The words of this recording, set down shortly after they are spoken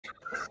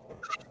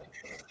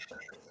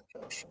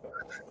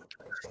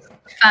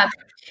Fab.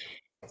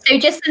 So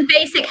just some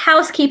basic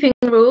housekeeping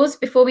rules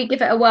before we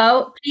give it a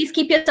whirl. Please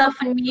keep yourself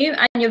on mute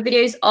and your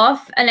videos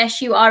off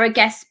unless you are a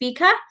guest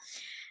speaker.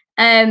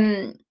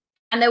 And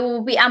there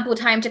will be ample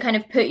time to kind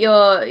of put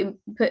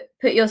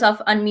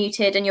yourself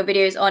unmuted and your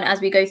videos on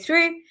as we go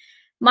through.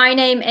 My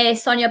name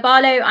is Sonia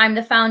Barlow. I'm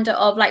the founder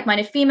of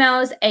Like-Minded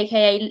Females,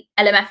 aka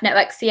LMF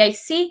Network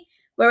CAC.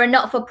 We're a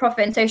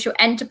not-for-profit and social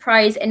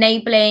enterprise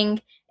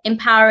enabling,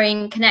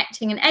 empowering,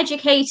 connecting, and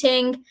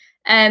educating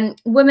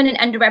women and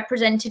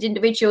underrepresented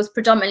individuals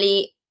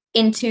predominantly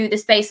into the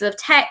spaces of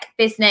tech,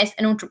 business,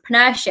 and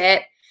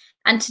entrepreneurship.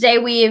 And today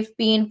we have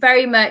been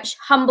very much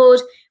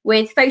humbled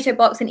with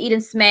Photobox and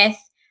Eden Smith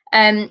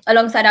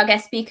alongside our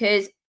guest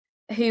speakers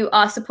who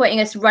are supporting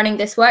us running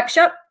this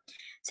workshop.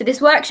 So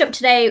this workshop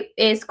today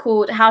is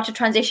called How to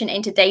Transition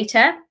into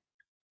Data.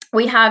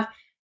 We have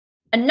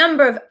a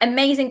number of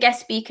amazing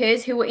guest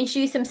speakers who will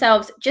introduce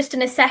themselves just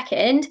in a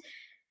second.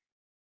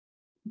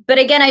 But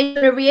again, I want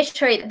to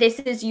reiterate that this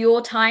is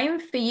your time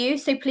for you.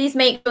 So please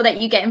make sure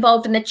that you get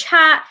involved in the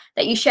chat,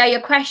 that you share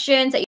your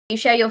questions, that you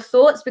share your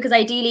thoughts, because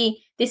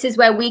ideally this is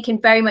where we can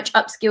very much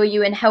upskill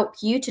you and help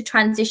you to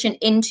transition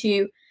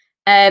into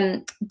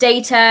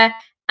data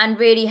and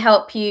really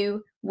help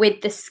you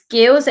with the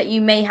skills that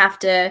you may have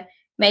to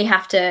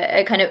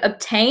kind of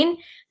obtain.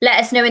 Let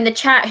us know in the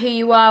chat who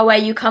you are, where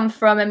you come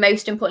from, and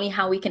most importantly,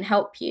 how we can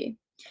help you.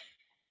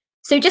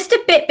 So just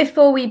a bit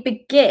before we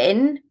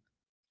begin,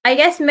 I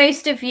guess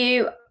most of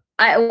you,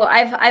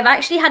 I've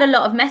actually had a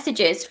lot of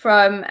messages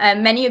from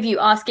many of you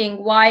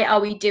asking, why are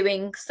we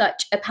doing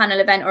such a panel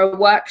event or a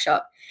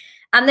workshop?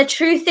 And the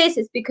truth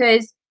is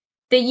because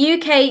the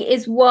UK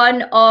is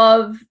one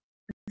of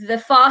the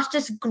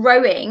fastest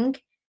growing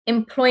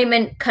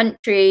employment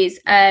countries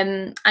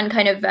and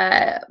kind of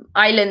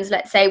islands,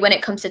 let's say, when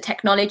it comes to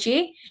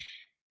technology.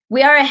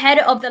 We are ahead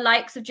of the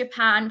likes of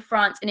Japan,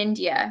 France, and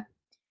India.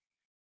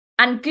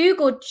 And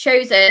Google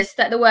shows us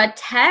that the word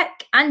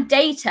tech and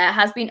data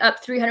has been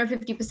up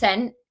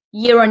 350%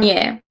 year on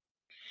year,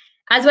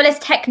 as well as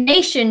Tech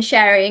Nation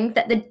sharing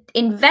that the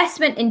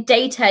investment in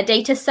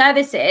data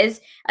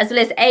services, as well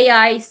as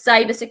AI,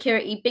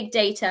 cybersecurity, big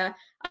data,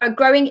 are a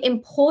growing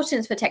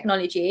importance for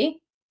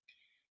technology.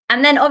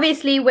 And then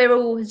obviously we're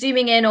all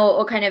zooming in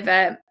or kind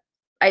of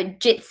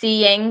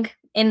jitsying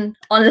in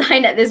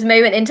online at this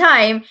moment in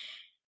time.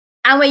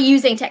 And we're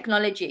using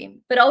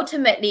technology, but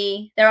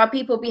ultimately there are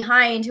people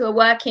behind who are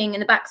working in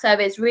the back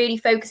service, really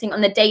focusing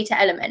on the data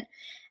element.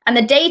 And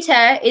the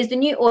data is the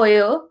new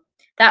oil.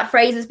 That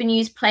phrase has been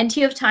used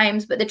plenty of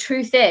times, but the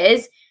truth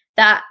is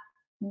that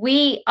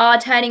we are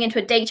turning into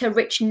a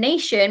data-rich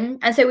nation.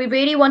 And so we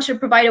really wanted to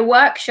provide a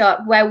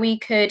workshop where we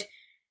could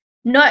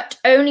not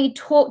only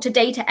talk to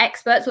data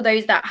experts or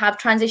those that have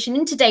transitioned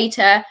into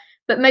data,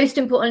 but most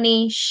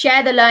importantly,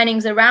 share the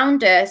learnings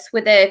around us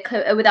with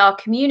our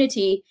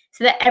community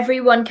so that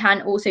everyone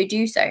can also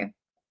do so.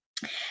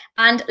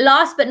 And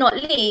last but not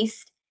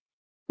least,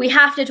 we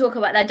have to talk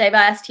about that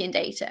diversity in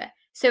data.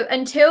 So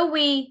until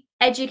we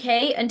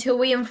educate, until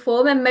we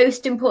inform, and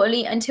most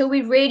importantly, until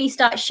we really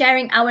start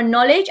sharing our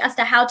knowledge as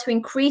to how to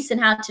increase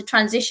and how to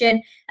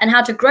transition and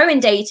how to grow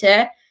in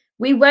data,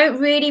 we won't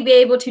really be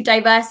able to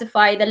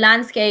diversify the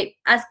landscape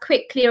as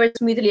quickly or as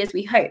smoothly as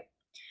we hope.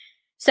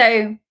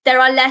 So there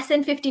are less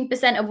than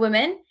 15% of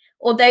women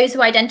or those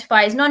who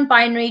identify as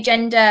non-binary,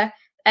 gender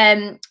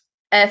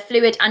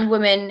fluid and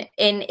women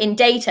in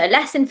data,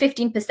 less than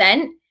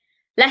 15%.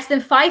 Less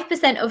than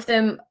 5% of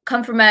them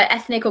come from an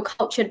ethnic or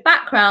cultured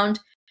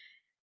background,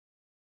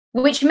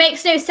 which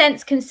makes no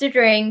sense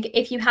considering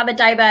if you have a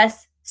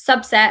diverse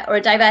subset or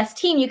a diverse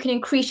team, you can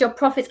increase your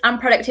profits and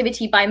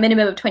productivity by a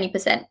minimum of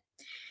 20%.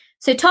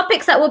 So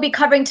topics that we'll be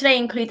covering today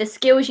include the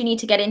skills you need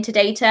to get into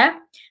data,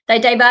 the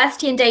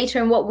diversity in data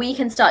and what we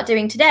can start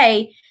doing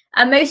today,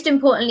 and most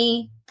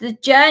importantly, the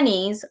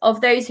journeys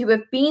of those who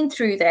have been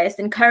through this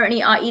and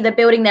currently are either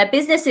building their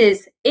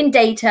businesses in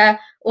data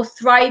or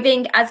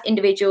thriving as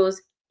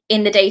individuals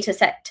in the data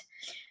set.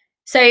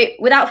 So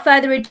without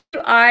further ado,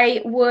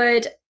 I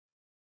would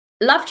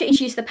love to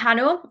introduce the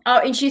panel.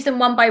 I'll introduce them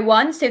one by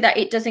one so that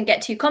it doesn't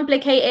get too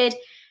complicated.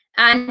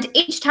 And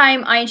each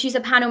time I introduce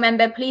a panel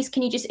member, please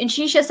can you just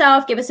introduce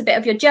yourself, give us a bit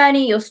of your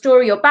journey, your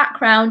story, your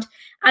background,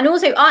 and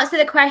also answer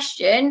the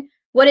question,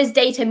 what does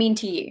data mean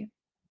to you?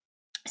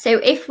 So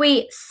if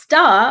we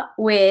start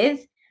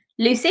with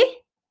Lucy,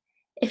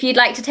 if you'd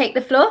like to take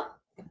the floor.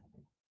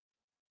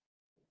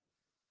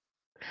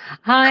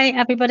 Hi,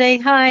 everybody.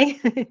 Hi.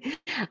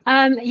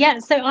 Yeah,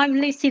 so I'm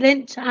Lucy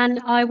Lynch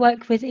and I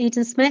work with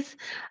Eden Smith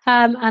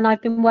and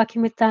I've been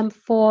working with them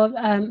for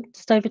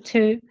just over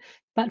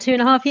about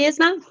 2.5 years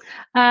now.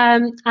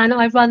 And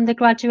I run the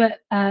graduate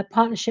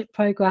partnership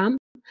program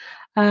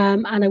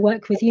and I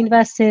work with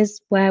universities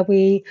where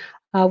we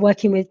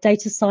working with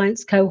data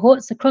science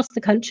cohorts across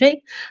the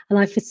country, and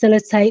I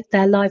facilitate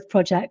their live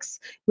projects,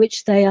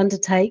 which they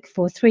undertake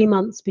for 3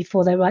 months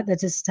before they write their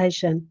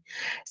dissertation.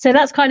 So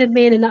that's kind of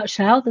me in a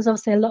nutshell. There's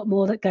obviously a lot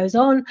more that goes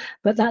on,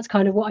 but that's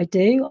kind of what I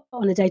do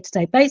on a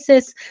day-to-day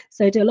basis.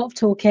 So I do a lot of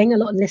talking, a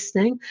lot of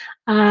listening,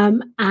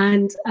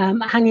 and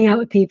hanging out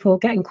with people,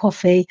 getting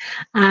coffee,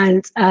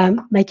 and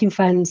making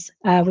friends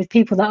with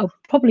people that I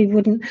probably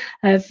wouldn't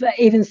have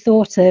even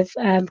thought of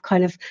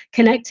kind of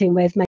connecting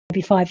with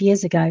maybe 5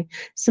 years ago.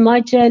 So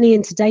my journey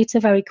into data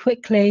very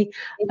quickly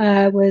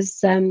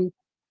was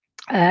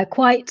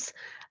quite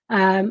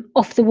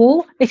off the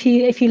wall, if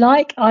you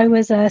like. I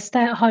was a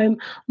stay-at-home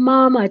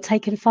mum. I'd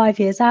taken 5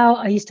 years out.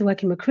 I used to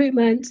work in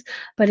recruitment,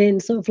 but in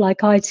sort of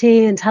like IT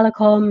and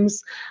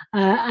telecoms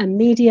and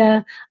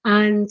media,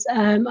 and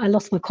I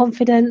lost my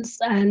confidence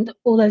and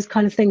all those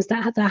kind of things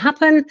that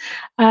happen,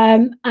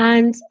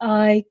 and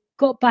I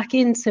got back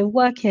into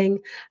working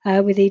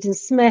with Eden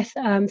Smith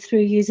through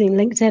using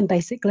LinkedIn,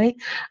 basically.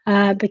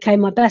 Became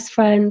my best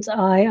friend.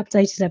 I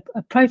updated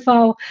a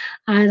profile,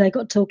 and I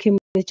got talking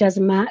with Jazz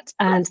and Matt,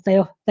 and they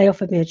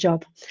offered me a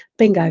job.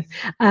 Bingo.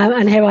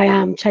 And here I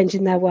am,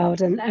 changing their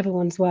world and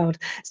everyone's world.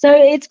 So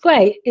it's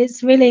great.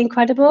 It's really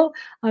incredible.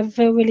 I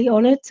feel really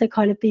honoured to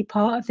kind of be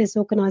part of this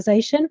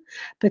organisation,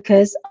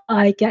 because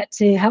I get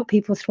to help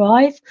people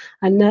thrive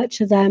and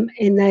nurture them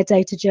in their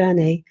data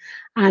journey.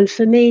 And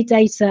for me,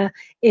 data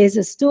is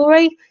a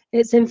story.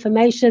 It's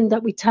information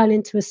that we turn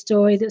into a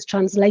story that's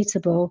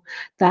translatable,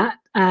 that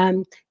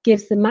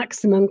gives the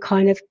maximum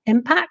kind of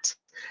impact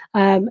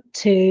to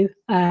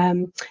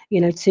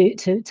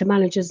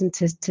managers and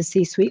to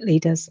C-suite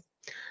leaders.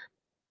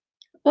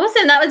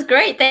 Awesome, that was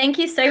great. Thank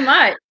you so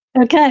much.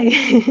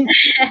 Okay.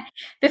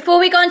 Before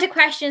we go on to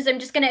questions, I'm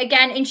just going to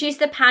again introduce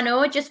the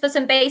panel just for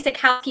some basic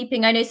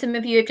housekeeping. I know some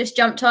of you have just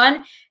jumped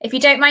on. If you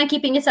don't mind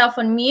keeping yourself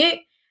on mute,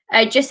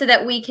 just so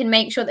that we can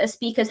make sure that the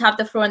speakers have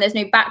the floor and there's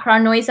no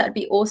background noise, that would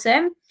be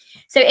awesome.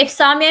 So if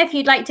Samia, if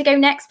you'd like to go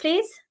next,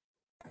 please.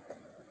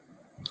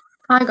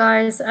 Hi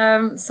guys, so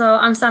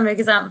I'm Samia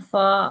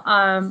Gazantfa.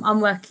 I'm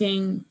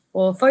working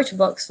for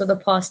Photobox for the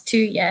past 2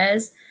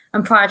 years,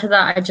 and prior to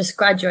that I just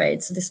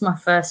graduated, so this is my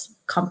first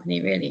company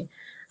really.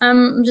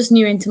 I'm just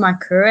new into my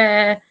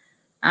career,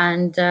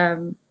 and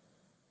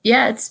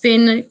yeah, it's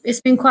been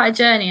quite a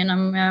journey, and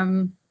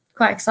I'm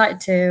quite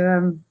excited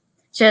to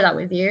share that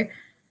with you.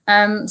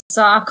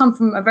 So I've come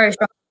from a very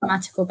strong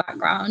mathematical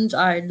background.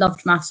 I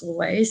loved maths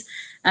always,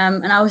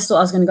 and I always thought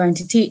I was going to go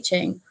into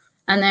teaching.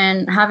 And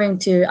then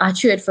I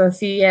tutored for a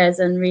few years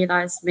and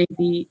realized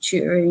maybe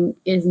tutoring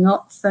is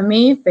not for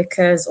me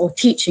or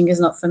teaching is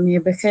not for me,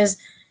 because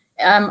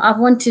I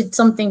wanted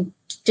something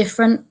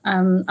different.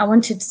 I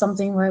wanted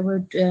something where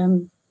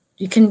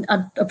you can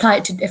apply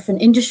it to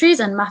different industries,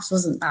 and maths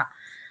wasn't that.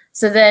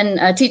 So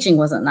then teaching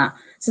wasn't that.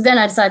 So then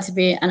I decided to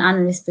be an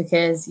analyst,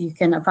 because you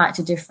can apply it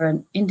to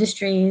different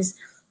industries.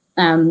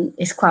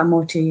 It's quite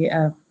more to, you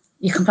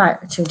can apply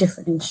it to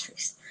different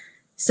industries.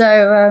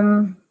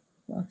 So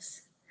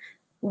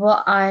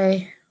what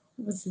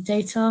does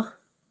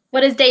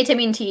data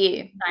mean to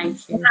you?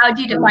 Thank you. How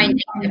do you define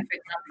data, for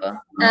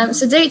example?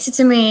 So data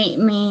to me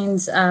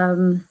means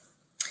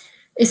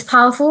it's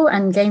powerful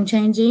and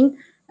game-changing.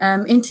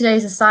 In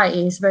today's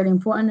society, it's very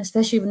important,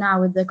 especially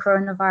now with the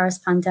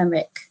coronavirus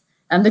pandemic.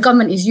 The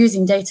government is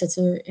using data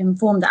to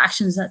inform the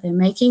actions that they're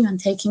making and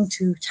taking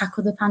to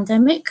tackle the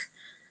pandemic.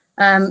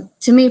 To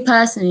me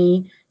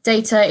personally,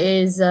 data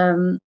is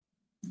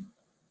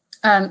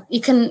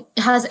it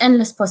has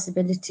endless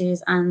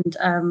possibilities and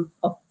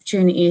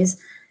opportunities.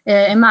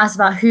 It matters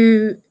about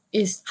who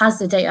has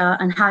the data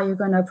and how you're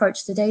going to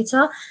approach the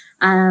data,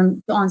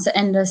 to answer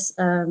endless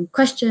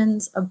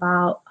questions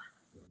about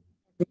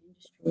the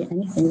industry,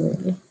 anything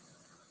really.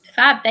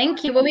 Fab,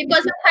 thank you. Well, we've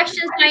got some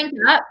questions lined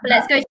up, but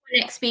let's go to the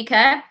next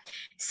speaker.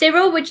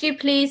 Cyril, would you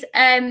please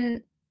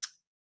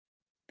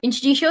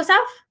introduce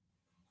yourself?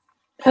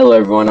 Hello,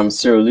 everyone. I'm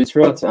Cyril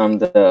Luterot. I'm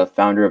the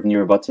founder of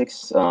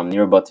Neurobotics.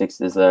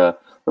 Neurobotics is a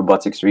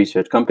robotics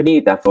research company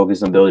that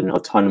focuses on building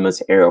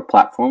autonomous aerial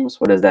platforms.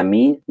 What does that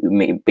mean?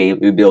 We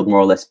build more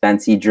or less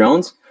fancy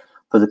drones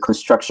for the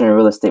construction and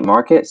real estate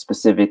market,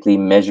 specifically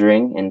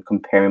measuring and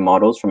comparing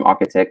models from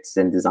architects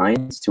and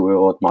designs to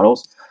real-world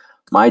models.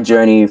 My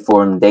journey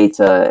from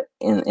data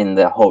in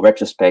the whole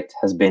retrospect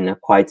has been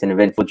quite an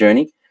eventful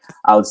journey.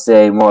 I would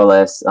say more or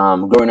less,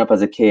 growing up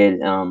as a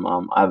kid,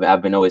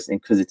 I've been always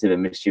inquisitive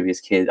and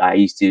mischievous kid. I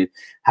used to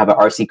have an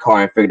RC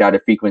car and figured out the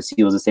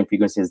frequency was the same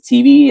frequency as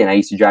TV, and I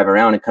used to drive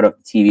around and cut off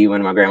the TV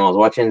when my grandma was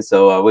watching.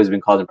 So I've always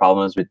been causing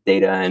problems with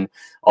data and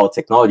all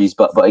technologies.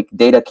 But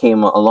data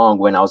came along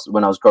when I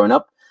was growing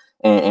up,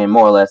 and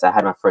more or less I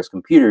had my first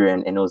computer,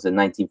 and it was a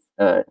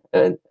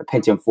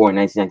Pentium 4 in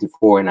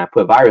 1994, and I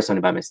put a virus on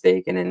it by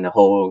mistake, and then the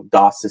whole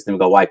DOS system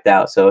got wiped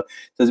out. So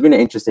it's been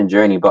an interesting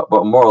journey, but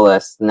more or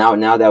less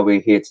now that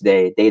we're here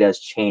today, data has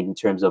changed in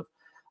terms of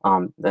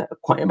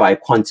by a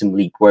quantum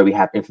leap, where we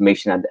have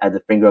information at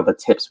the finger of a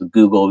tips with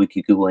Google. We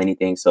could Google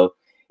anything. So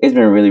it's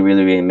been a really,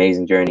 really, really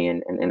amazing journey,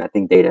 and I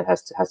think data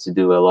has to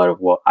do a lot of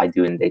what I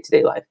do in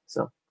day-to-day life.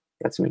 So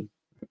that's me.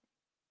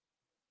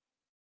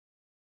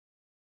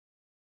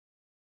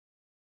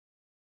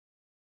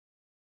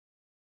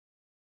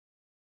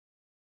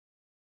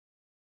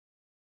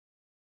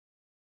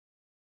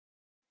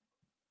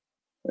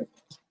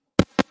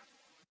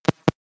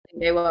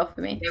 doesn't go well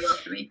for me.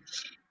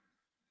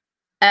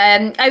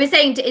 I was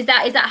saying, is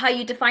that how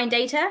you define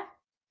data?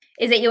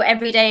 Is it your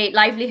everyday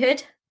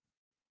livelihood?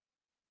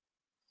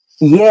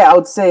 Yeah, I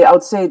would say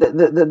that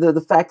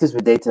the fact is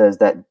with data is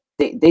that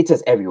data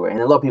is everywhere, and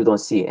a lot of people don't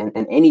see it.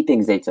 And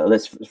anything's data.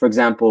 Let's, for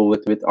example,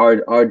 with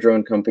our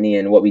drone company,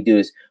 and what we do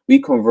is we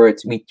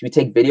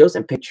take videos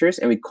and pictures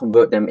and we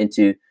convert them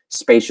into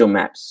spatial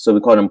maps. So we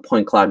call them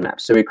point cloud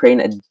maps. So we're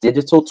creating a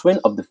digital twin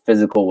of the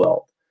physical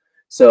world.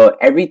 So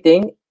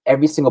everything,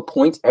 every single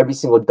point, every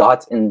single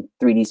dot in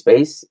 3D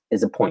space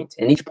is a point,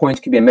 and each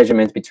point could be a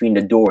measurement between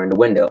the door and the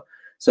window.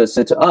 So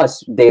to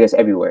us, data is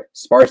everywhere.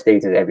 Sparse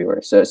data is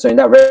everywhere. So in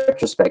that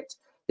retrospect,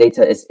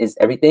 data is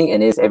everything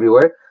and is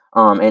everywhere.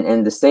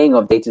 And the saying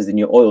of data is the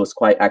new oil is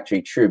quite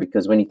actually true,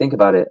 because when you think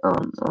about it,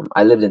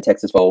 I lived in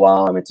Texas for a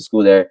while. I went to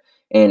school there,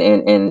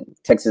 and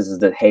Texas is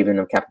the haven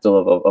of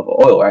capital of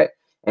oil, right?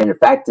 And the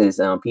fact is,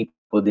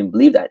 people didn't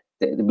believe that.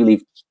 They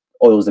believed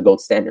oil is the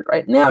gold standard,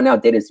 right? Now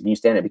data is the new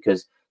standard,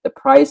 because the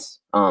price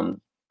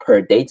per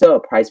data, or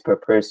price per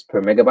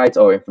megabyte,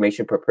 or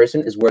information per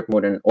person is worth more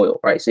than oil,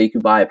 right? So you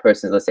can buy a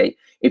person, let's say,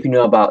 if you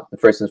know about the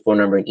person's phone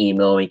number and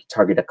email, and you can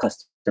target a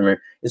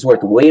customer, it's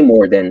worth way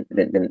more than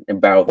a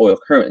barrel of oil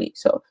currently.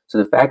 So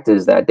the fact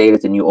is that data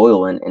is the new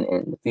oil, and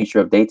the future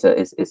of data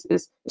is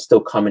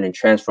still coming and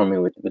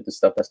transforming with the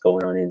stuff that's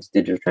going on in this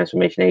digital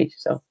transformation age.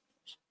 So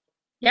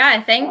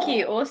yeah, thank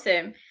you,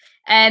 awesome.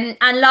 And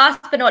last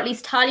but not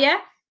least, Talia.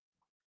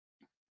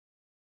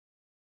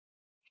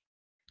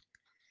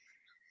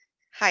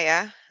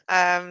 Hiya.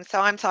 So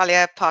I'm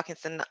Talia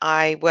Parkinson.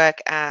 I work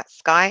at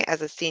Sky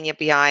as a senior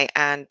BI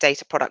and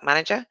data product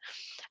manager.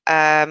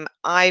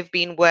 I've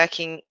been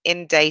working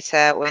in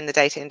data, or in the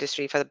data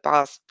industry, for the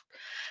past,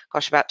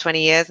 about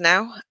 20 years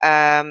now.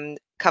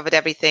 Covered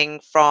everything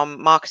from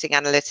marketing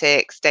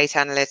analytics, data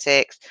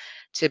analytics,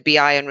 to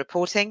BI and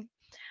reporting.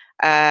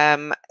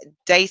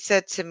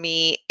 Data to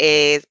me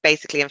is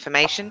basically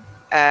information.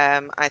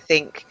 I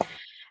think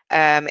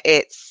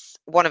it's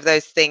one of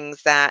those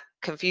things that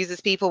confuses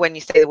people when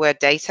you say the word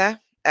data.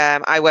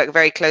 I work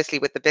very closely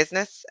with the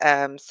business,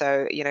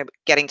 so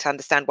getting to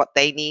understand what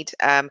they need.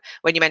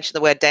 When you mention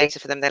the word data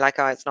for them, they're like,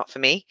 "Oh, it's not for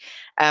me,"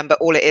 but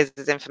all it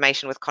is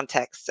information with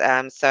context.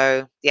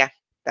 So yeah,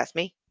 that's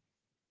me.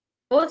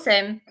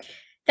 Awesome.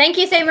 Thank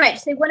you so much.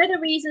 So one of the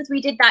reasons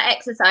we did that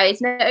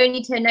exercise, not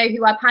only to know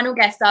who our panel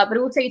guests are, but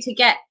also to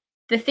get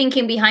the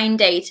thinking behind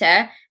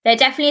data, there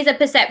definitely is a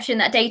perception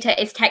that data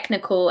is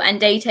technical and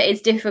data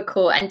is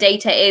difficult and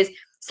data is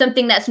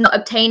something that's not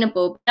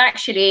obtainable. But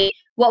actually,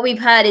 what we've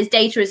heard is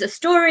data is a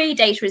story,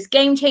 data is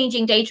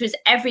game-changing, data is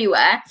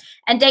everywhere,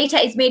 and data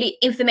is merely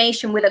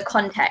information with a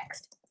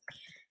context.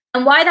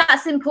 And why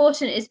that's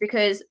important is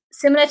because,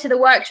 similar to the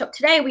workshop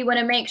today, we want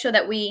to make sure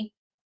that we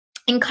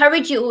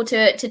encourage you all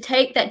to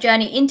take that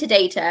journey into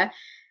data,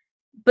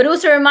 but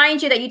also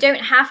remind you that you don't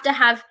have to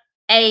have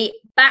a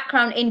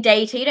background in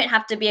data. You don't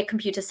have to be a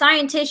computer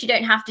scientist. You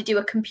don't have to do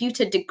a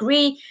computer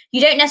degree.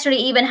 You don't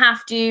necessarily even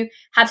have to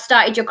have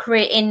started your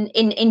career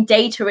in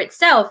data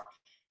itself.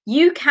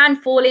 You can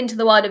fall into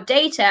the world of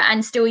data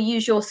and still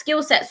use your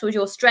skill sets or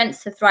your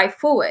strengths to thrive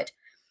forward.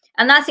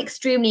 And that's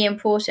extremely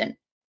important.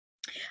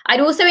 I'd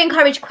also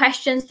encourage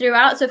questions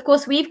throughout. So of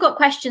course, we've got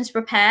questions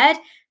prepared,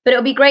 but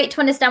it'll be great to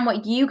understand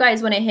what you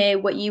guys want to hear,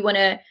 what you want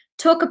to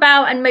talk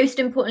about, and most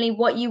importantly,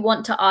 what you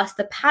want to ask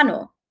the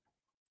panel.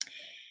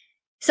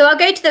 So I'll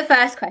go to the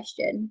first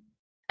question.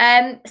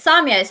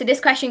 Samia, so this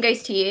question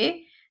goes to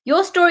you.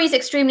 Your story is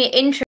extremely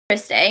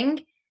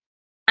interesting.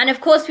 And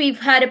of course, we've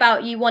heard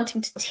about you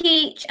wanting to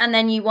teach and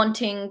then you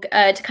wanting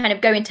to kind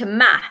of go into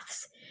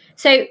maths.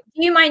 So do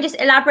you mind just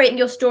elaborating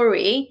your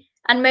story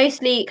and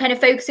mostly kind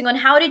of focusing on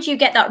how did you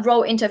get that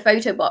role into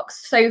Photobox?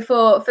 So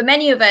for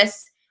many of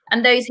us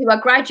and those who are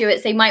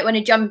graduates, they might want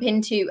to jump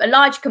into a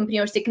large company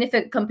or a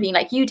significant company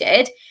like you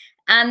did.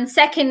 And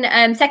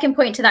second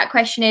point to that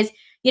question is,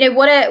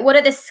 what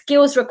are the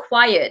skills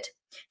required?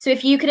 So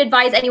if you could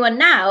advise anyone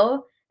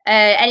now,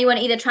 anyone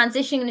either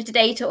transitioning into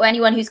data or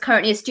anyone who's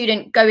currently a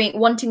student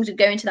wanting to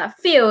go into that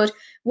field,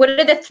 what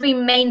are the 3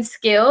 main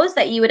skills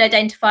that you would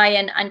identify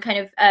and kind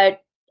of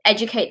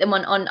educate them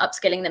on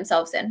upskilling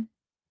themselves in?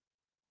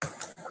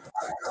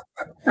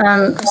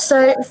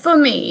 So for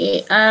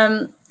me,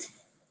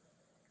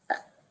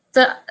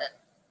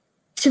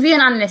 to be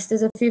an analyst,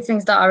 there's a few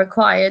things that are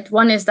required.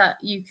 One is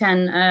that you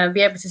can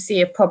be able to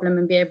see a problem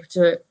and be able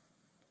to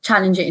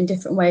challenge it in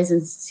different ways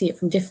and see it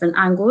from different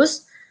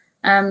angles.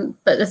 But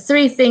the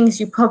 3 things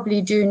you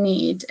probably do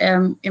need,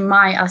 in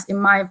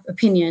my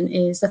opinion,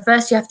 is the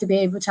first, you have to be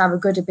able to have a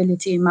good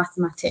ability in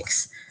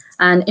mathematics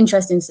and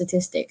interest in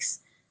statistics.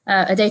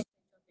 A data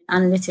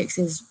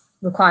analytics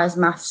requires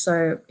math,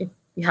 so if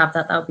you have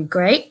that, that would be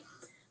great.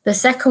 The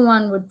second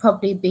one would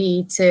probably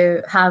be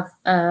to have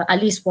at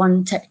least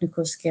one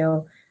technical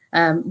skill,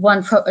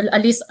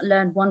 at least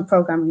learn one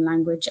programming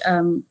language,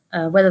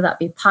 whether that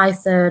be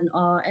Python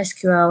or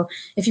SQL.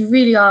 If you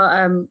really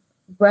are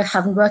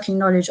having working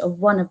knowledge of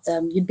one of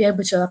them, you'd be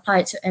able to apply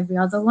it to every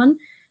other one.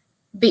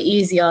 A bit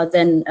easier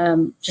than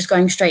just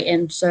going straight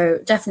in. So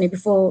definitely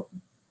before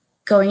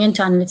going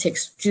into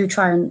analytics, do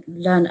try and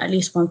learn at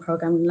least one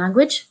programming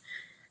language.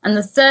 And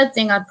the third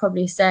thing I'd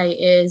probably say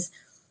is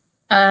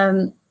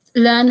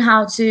learn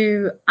how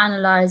to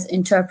analyze,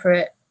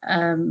 interpret,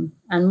 and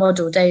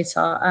model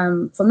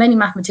data. For many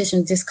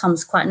mathematicians, this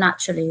comes quite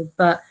naturally,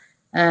 but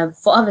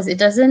for others, it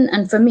doesn't.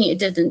 And for me, it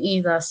didn't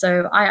either.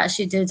 So I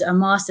actually did a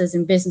master's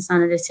in business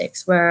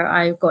analytics where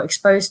I got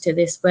exposed to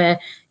this, where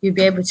you'd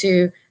be able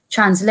to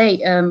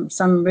translate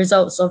some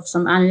results of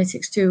some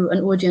analytics to an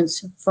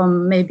audience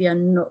from maybe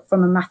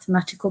from a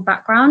mathematical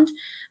background.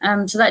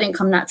 So that didn't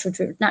come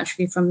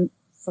naturally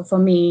for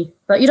me,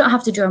 but you don't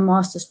have to do a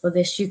master's for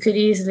this. You could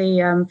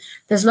easily,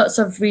 there's lots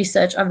of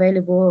research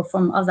available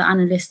from other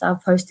analysts that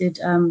have posted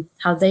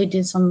how they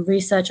did some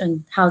research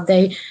and how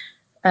they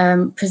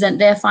present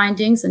their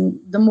findings. And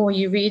the more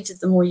you read,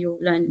 the more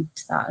you'll learn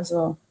into that as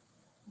well.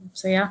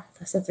 So yeah,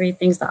 that's the 3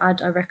 things that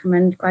I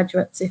recommend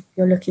graduates if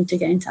you're looking to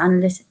get into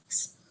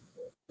analytics.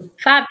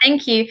 Fab,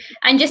 thank you.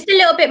 And just a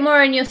little bit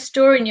more on your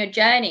story and your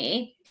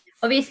journey.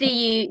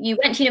 Obviously, you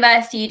went to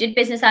university, you did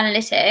business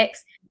analytics.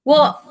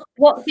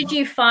 What did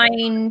you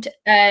find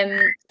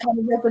kind of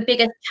was the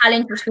biggest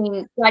challenge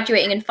between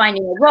graduating and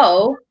finding a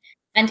role?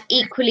 And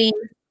equally,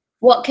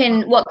 what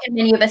can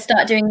many of us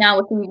start doing now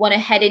if we want to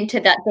head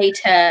into that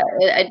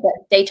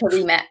data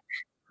remit?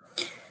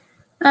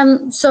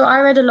 So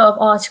I read a lot of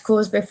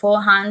articles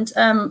beforehand.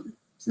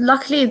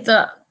 Luckily,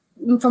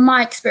 from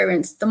my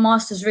experience, the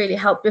master's really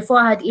helped. Before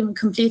I had even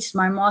completed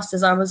my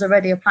master's, I was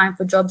already applying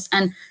for jobs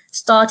and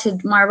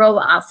started my role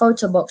at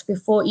Photobox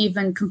before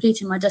even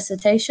completing my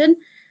dissertation.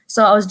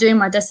 So I was doing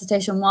my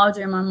dissertation while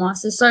doing my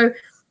master's. So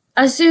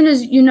as soon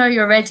as you know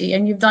you're ready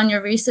and you've done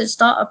your research,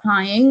 start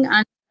applying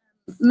and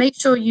make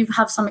sure you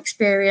have some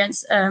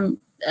experience.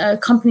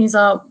 Companies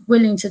are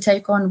willing to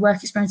take on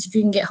work experience. If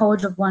you can get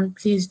hold of one,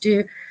 please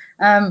do.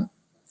 And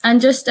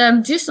just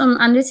do some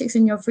analytics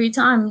in your free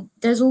time.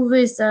 There's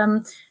always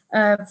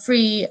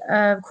free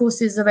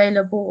courses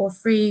available or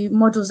free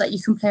models that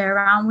you can play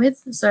around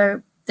with.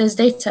 So there's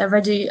data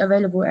already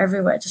available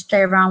everywhere. Just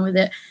play around with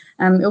it.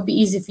 It'll be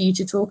easy for you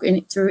to talk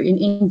through in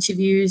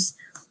interviews.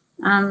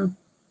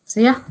 So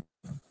yeah.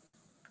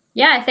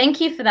 Yeah, thank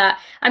you for that.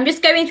 I'm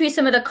just going through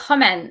some of the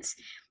comments.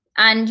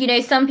 And, you know,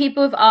 some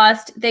people have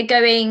asked, they're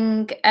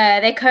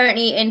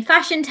currently in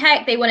fashion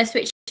tech. They want to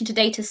switch into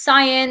data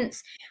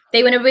science.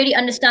 They want to really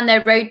understand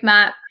their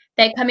roadmap.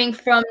 They're coming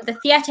from the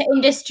theatre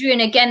industry.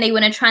 And again, they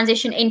want to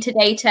transition into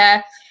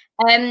data.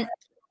 Sami,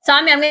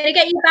 I'm going to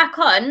get you back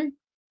on.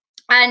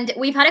 And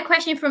we've had a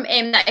question from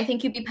Im that I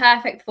think you'd be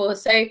perfect for.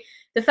 So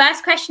the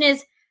first question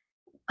is,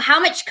 how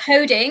much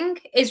coding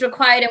is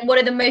required and what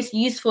are the most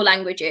useful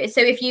languages? So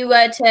if you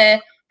were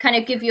to kind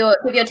of give your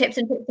tips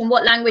and tricks on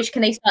what language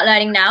can they start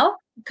learning now?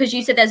 Because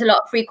you said there's a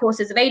lot of free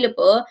courses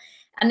available.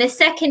 And the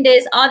second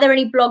is, are there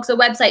any blogs or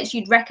websites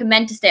you'd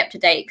recommend to stay up to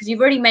date? Because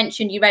you've already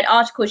mentioned you read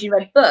articles, you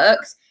read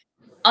books.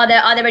 Are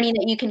there any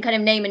that you can kind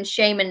of name and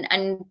shame and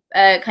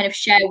kind of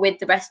share with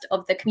the rest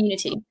of the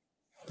community?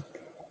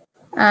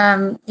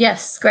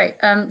 Yes, great.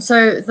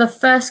 So the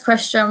first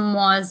question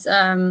was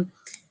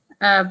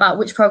about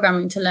which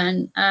programming to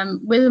learn.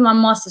 With my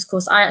master's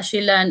course, I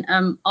actually learned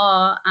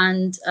R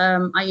and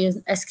I use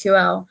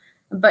SQL.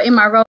 But in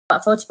my role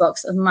at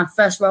Photobox, my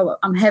first role,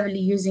 I'm heavily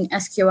using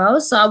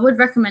SQL. So I would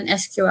recommend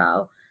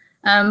SQL.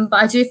 But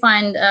I do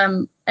find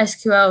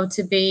SQL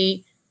to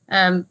be,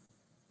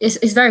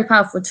 it's a very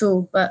powerful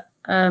tool, but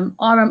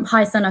R and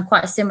Python are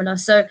quite similar.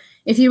 So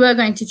if you were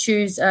going to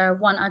choose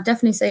one, I'd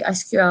definitely say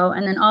SQL.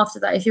 And then after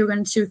that, if you were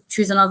going to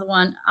choose another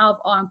one out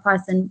of R and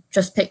Python,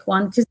 just pick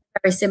one because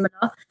they're very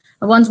similar.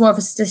 One's more of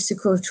a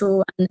statistical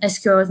tool and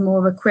SQL is more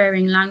of a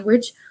querying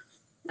language.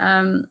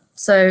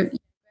 So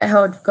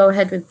go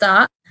ahead with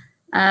that.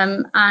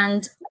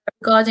 And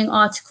regarding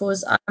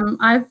articles,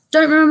 I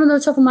don't remember on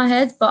the top of my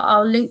head, but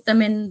I'll link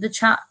them in the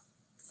chat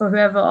for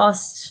whoever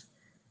asked.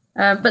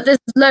 But there's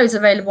loads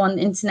available on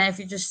the internet. If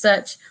you just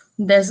search,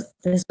 there's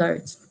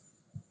loads.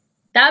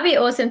 That'd be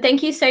awesome.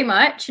 Thank you so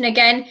much. And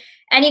again,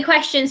 any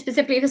questions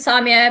specifically for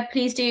Samia,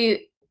 please do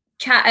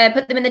chat,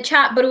 put them in the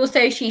chat, but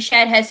also she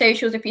shared her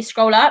socials if you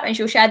scroll up and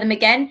she'll share them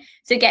again.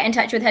 So get in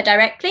touch with her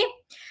directly.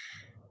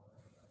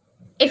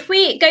 If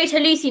we go to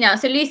Lucy now,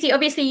 so Lucy,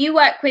 obviously you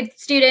work with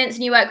students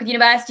and you work with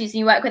universities and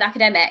you work with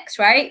academics,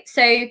 right?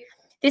 So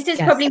this is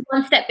probably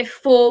one step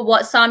before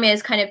what Samia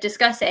is kind of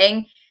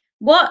discussing.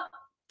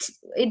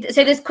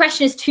 So this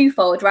question is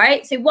twofold,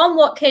 right? So one,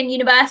 what can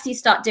universities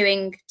start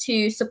doing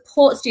to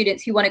support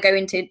students who want to go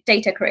into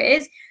data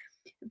careers?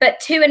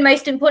 But two, and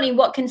most importantly,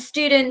 what can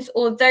students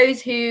or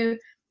those who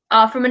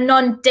are from a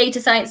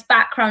non-data science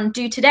background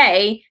do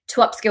today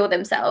to upskill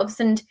themselves?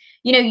 And,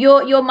 you know,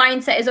 your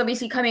mindset is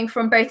obviously coming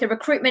from both a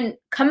recruitment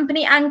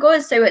company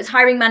angle, so it's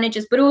hiring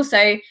managers, but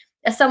also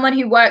as someone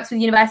who works with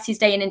universities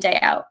day in and day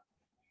out.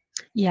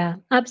 Yeah,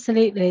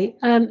 absolutely.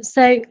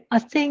 So I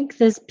think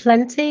there's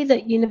plenty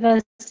that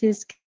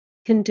universities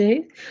can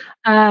do.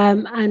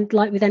 And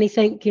like with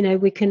anything, you know,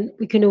 we can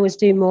always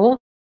do more.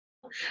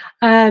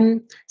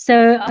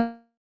 So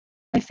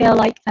I feel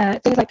like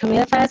things like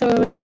career fairs are a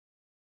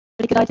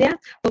really good idea,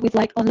 but with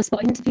like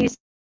on-the-spot interviews,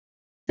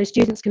 so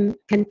students can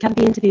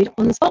be interviewed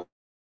on the spot,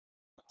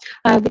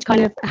 which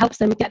kind of helps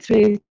them get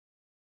through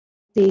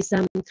these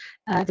the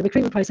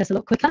recruitment process a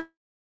lot quicker.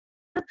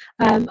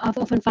 I've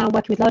often found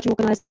working with larger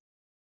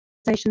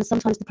organisations,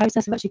 sometimes the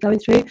process of actually going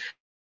through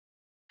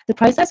the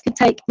process could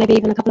take maybe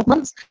even a couple of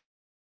months,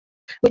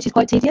 which is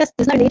quite tedious.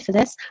 There's no need for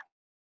this,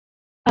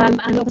 and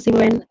obviously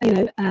we're in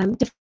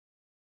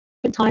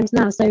different times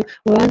now, so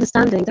we're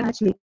understanding that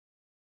actually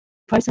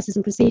processes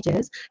and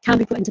procedures can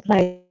be put into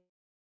place,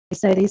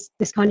 so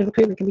this kind of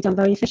recruitment can be done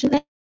very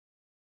efficiently.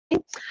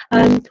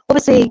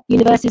 Obviously,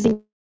 universities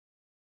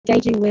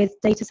engaging with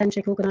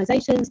data-centric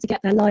organisations to get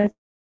their live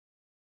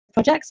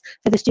projects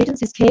for the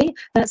students is key.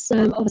 That's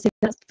obviously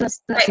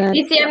that's right.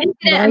 You see,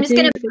 I'm just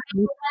gonna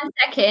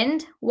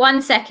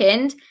 1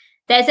 second.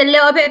 There's a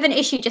little bit of an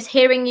issue just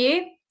hearing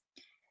you.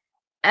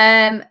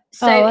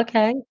 So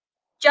okay.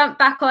 Jump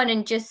back on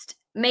and just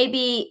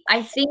maybe,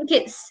 I think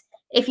it's,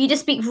 if you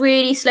just speak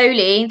really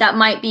slowly, that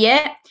might be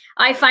it.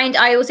 I find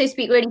I also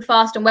speak really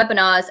fast on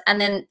webinars,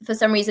 and then for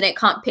some reason it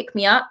can't pick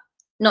me up.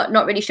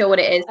 Not really sure what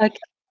it is.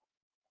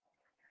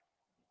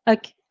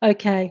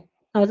 Okay.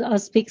 I'll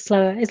speak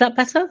slower. Is that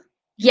better?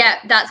 Yeah,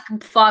 that's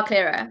far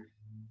clearer.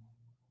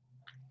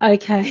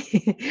 Okay.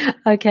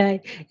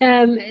 Okay.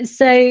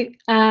 So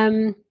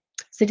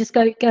just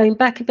going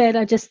back a bit,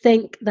 I just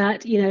think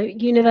that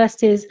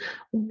universities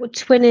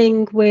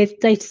twinning with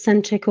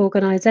data-centric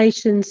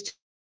organisations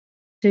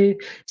to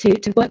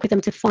work with them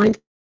to find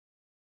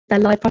their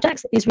live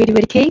projects is really,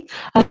 really key.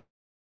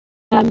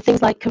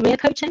 Things like career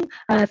coaching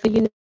for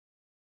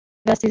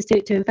universities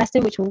to invest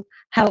in, which will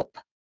help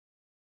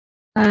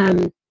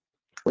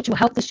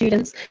the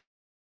students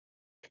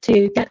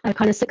to get a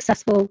kind of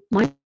successful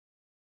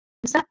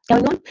mindset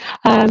going on.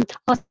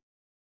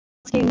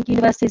 Asking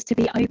universities to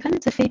be open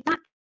to feedback,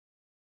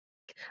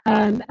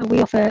 and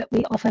we offer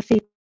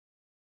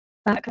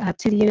feedback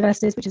to the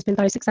universities, which has been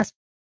very successful,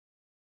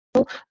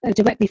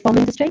 directly from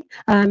industry,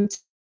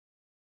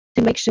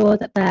 to make sure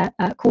that their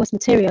course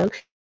material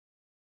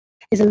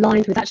is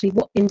aligned with actually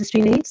what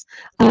industry needs,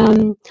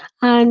 and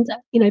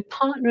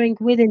partnering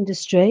with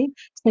industry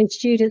so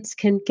students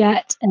can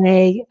get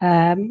a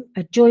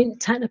joint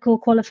technical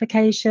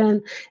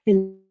qualification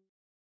in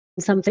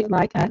something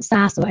like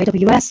SAS or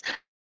AWS,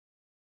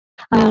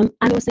 and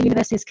also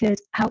universities could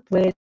help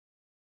with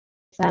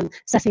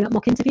setting up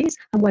mock interviews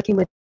and working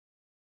with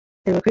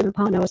the recruitment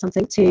partner or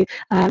something to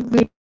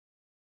really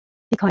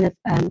kind of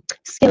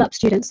skill up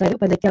students so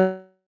that when they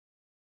go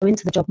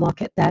into the job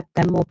market, they're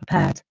more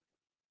prepared.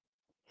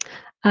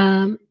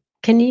 Can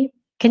you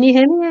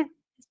hear me?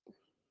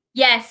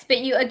 Yes, but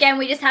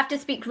we just have to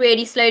speak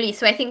really slowly.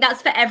 So I think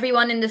that's for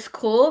everyone in this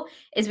call,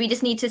 is we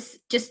just need to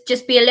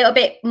just be a little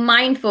bit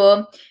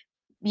mindful.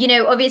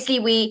 Obviously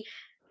we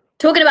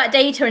talking about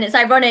data, and it's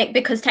ironic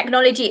because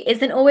technology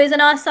isn't always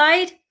on our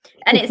side.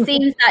 And it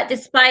seems that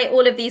despite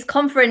all of these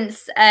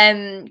conference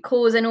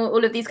calls and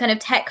all of these kind of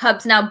tech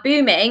hubs now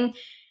booming,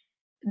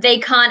 they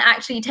can't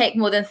actually take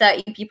more than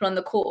 30 people on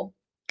the call.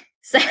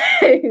 So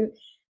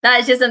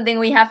that's just something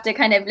we have to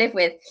kind of live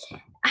with.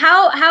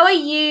 How are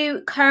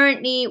you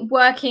currently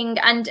working?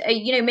 And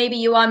maybe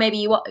you are, maybe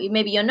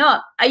you're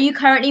not. Are you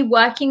currently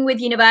working with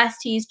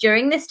universities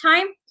during this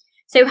time?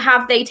 So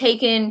have they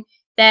taken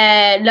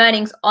their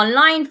learnings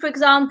online, for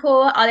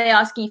example? Are they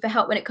asking you for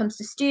help when it comes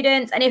to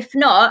students? And if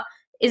not,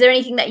 is there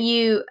anything that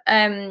you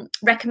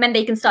recommend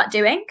they can start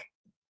doing?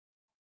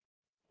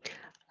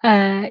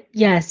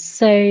 Yes,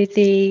 so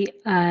the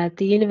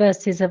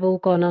universities have all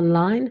gone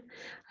online.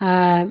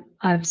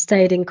 I've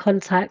stayed in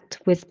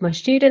contact with my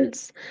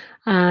students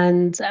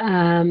and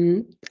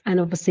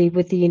obviously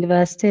with the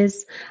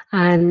universities,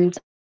 and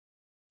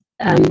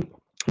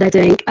they're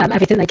doing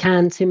everything they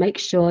can to make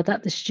sure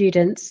that the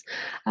students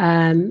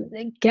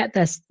get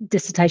their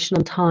dissertation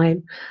on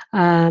time,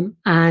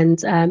 and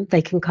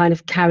they can kind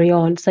of carry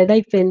on. So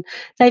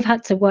they've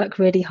had to work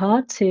really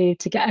hard to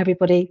get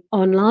everybody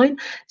online.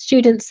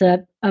 Students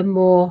are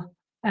more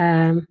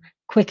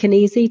quick and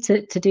easy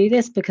to do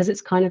this because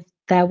it's kind of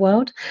their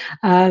world,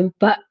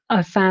 but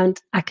I've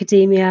found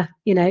academia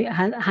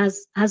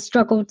has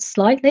struggled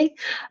slightly,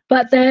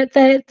 but they're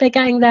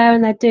getting there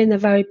and they're doing their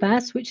very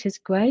best, which is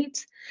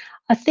great.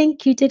 I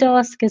think you did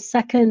ask a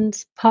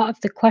second part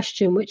of the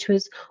question, which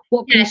was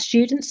what can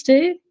students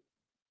do?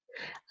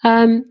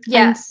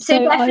 Yeah, so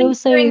definitely I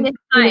also during this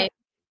time.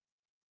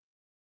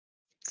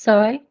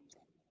 Sorry.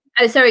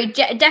 Oh, sorry.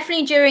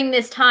 Definitely during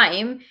this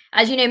time,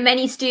 as you know,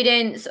 many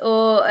students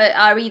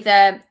are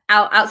either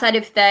outside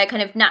of their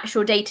kind of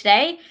natural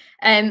day-to-day,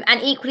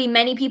 and equally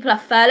many people are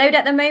furloughed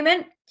at the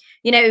moment.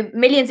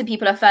 Millions of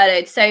people are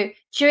furloughed. So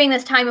during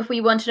this time, if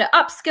we wanted to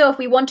upskill, if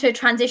we want to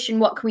transition,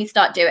 what can we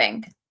start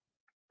doing?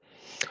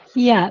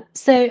 Yeah,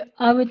 so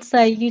I would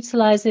say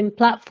utilizing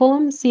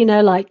platforms,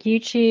 like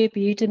YouTube,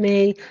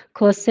 Udemy,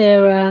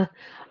 Coursera,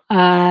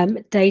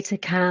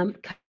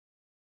 DataCamp,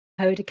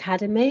 Code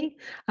Academy.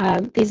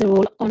 These are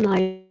all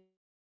online,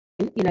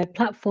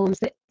 platforms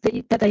that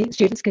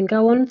students can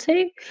go on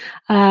to,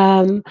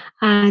 and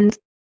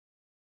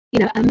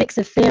a mix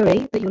of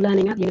theory that you're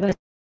learning at the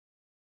university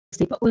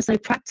but also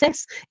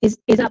practice is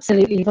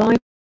absolutely vital.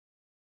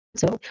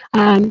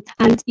 And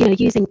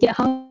using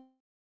GitHub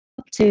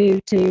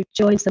to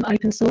join some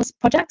open source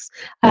projects,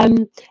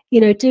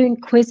 doing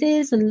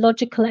quizzes and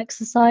logical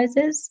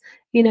exercises.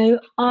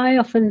 I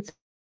often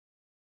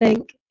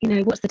think,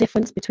 what's the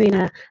difference between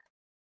a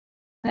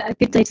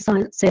good data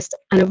scientist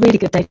and a really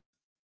good data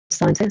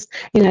scientist?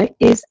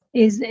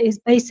 Is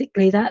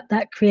basically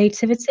that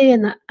creativity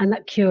and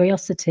that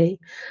curiosity,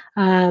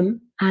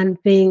 and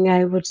being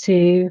able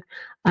to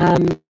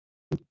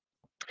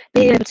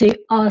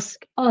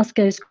ask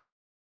those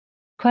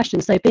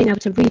questions. So being able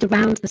to read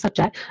around the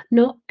subject.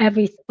 Not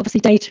obviously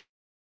data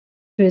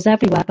is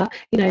everywhere, but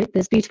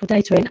there's beautiful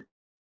data in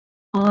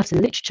art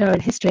and literature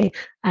and history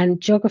and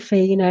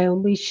geography,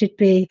 and we should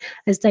be,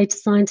 as data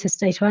scientists,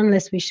 data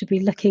analysts, we should be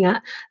looking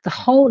at the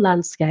whole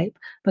landscape,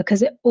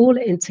 because it all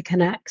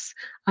interconnects.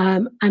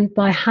 And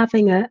by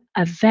having a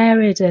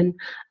varied and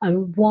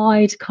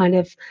wide kind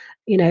of,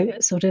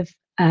 sort of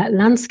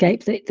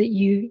landscape that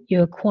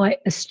you're quite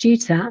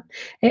astute at,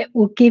 it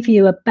will give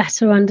you a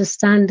better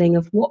understanding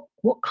of what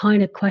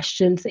kind of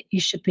questions that you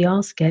should be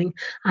asking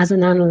as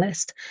an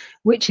analyst,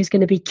 which is going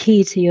to be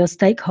key to your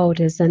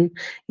stakeholders. And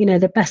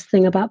the best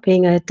thing about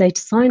being a data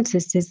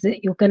scientist is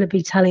that you're going to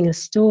be telling a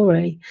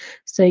story,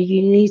 so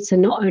you need to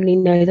not only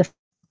know the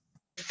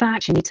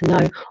facts, you need to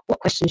know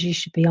what questions you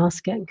should be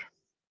asking.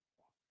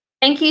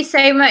 Thank you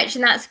so much,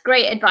 and that's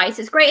great advice.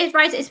 It's great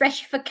advice,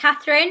 especially for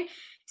Catherine.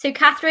 So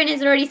Catherine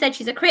has already said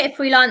she's a creative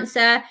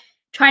freelancer,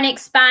 trying to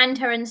expand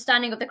her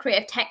understanding of the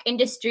creative tech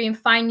industry and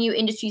find new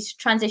industries to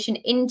transition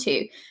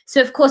into. So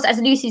of course,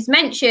 as Lucy's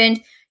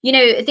mentioned,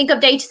 think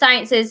of data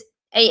science as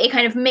a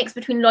kind of mix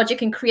between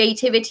logic and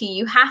creativity.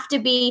 You have to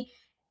be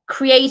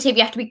creative,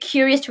 you have to be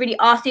curious to really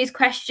ask these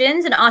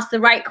questions and ask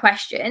the right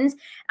questions,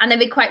 and then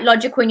be quite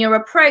logical in your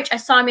approach.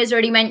 As Sami has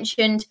already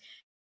mentioned,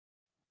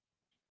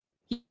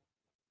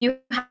 you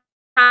have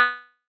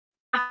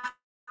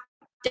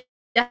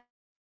to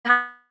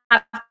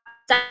have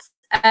that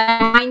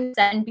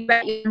mindset and be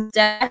ready in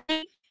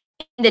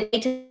the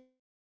data,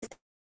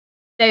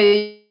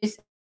 those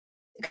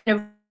kind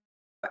of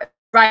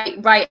right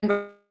and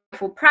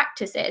rightful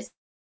practices.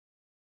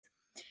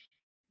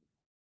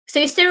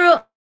 So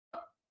Cyril,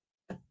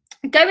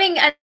 going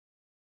and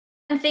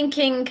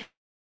thinking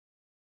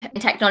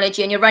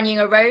technology, and you're running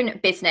your own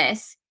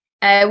business,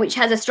 which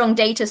has a strong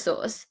data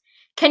source.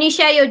 Can you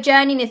share your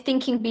journey and your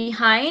thinking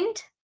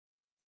behind?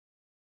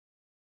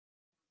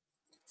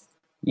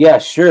 Yeah,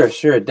 sure,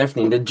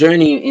 definitely. The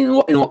journey in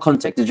what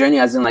context? The journey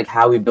as in like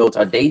how we built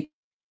our data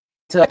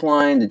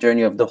pipeline, the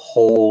journey of the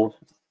whole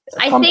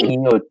company? I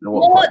think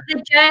more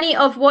the journey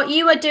of what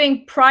you were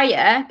doing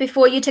prior,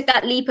 before you took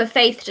that leap of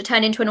faith to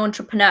turn into an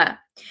entrepreneur.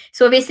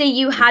 So obviously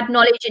you had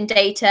knowledge in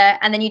data,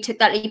 and then you took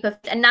that leap of,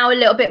 and now a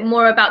little bit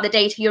more about the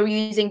data you're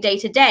using day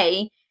to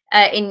day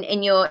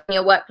in your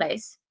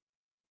workplace.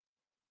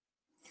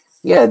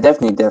 Yeah,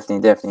 definitely.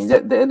 There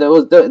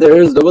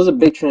was a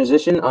big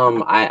transition.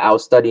 I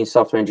was studying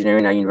software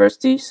engineering at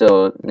university,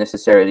 so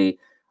necessarily,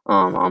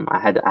 I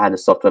had a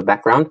software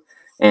background,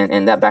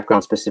 and that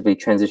background specifically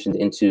transitioned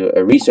into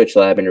a research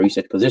lab and a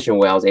research position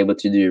where I was able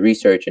to do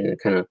research and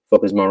kind of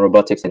focus more on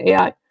robotics and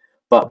AI.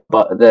 But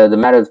the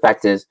matter of the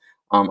fact is,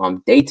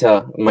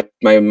 data.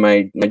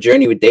 My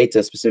journey with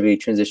data, specifically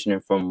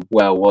transitioning from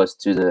where I was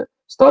to the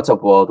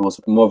startup world,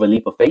 was more of a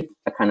leap of faith.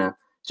 I kind of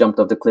jumped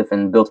off the cliff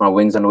and built my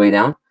wings on the way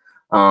down.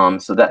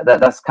 So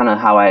that's kind of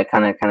how I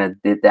kind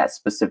of did that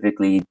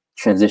specifically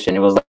transition. It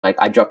was like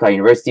I dropped out of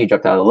university,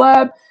 dropped out of the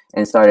lab,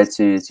 and started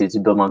to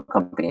build my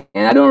company.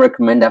 And I don't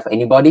recommend that for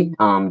anybody.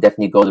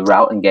 Definitely go the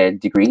route and get a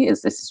degree.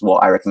 This is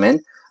what I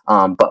recommend.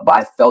 But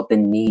I felt the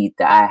need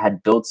that I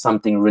had built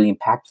something really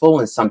impactful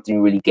and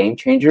something really game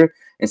changer,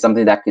 and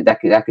something that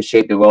could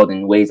shape the world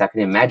in ways I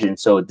could imagine.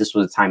 So this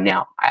was the time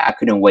now. I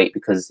couldn't wait,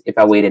 because if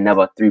I waited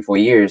another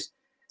 3-4 years,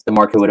 the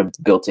market would have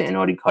built it and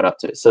already caught up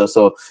to it. So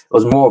it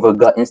was more of a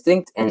gut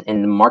instinct, and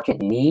the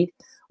market need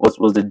was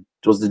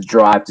the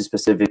drive to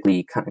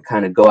specifically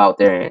kind of go out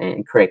there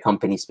and create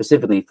companies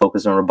specifically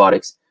focused on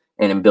robotics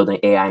and in building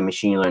AI and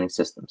machine learning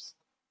systems.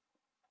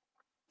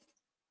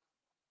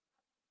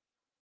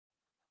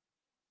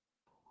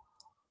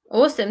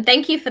 Awesome,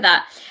 thank you for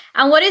that.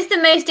 And what is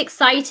the most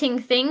exciting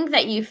thing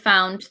that you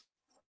found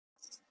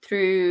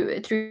through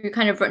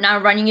kind of now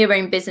running your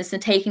own business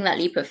and taking that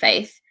leap of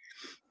faith?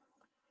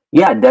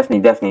 Yeah,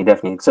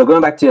 definitely. So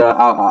going back to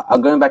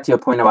your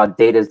point about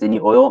data is the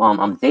new oil.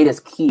 Data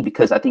is key,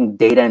 because I think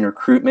data in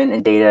recruitment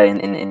and data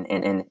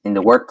in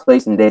the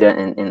workplace and data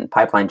in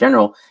pipeline in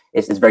general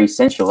is very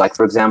essential. Like,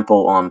 for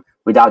example,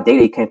 without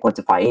data, you can't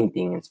quantify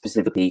anything, and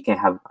specifically, you can't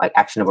have like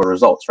actionable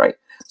results, right?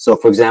 So,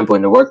 for example,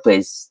 in the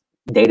workplace,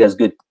 data is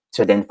good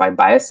to identify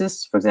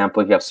biases. For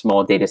example, if you have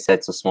small data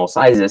sets or small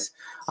sizes,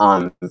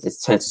 it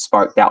tends to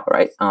spark doubt,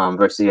 right?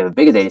 Versus if you have a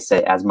bigger data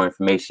set, adds more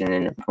information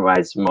and it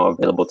provides more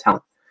available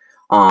talent.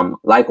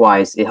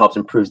 Likewise, it helps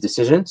improve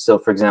decisions. So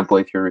for example,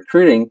 if you're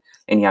recruiting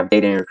and you have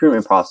data in your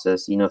recruitment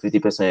process, you know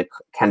 50% of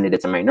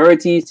candidates are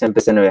minorities,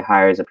 10% of your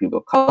hires are people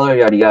of color,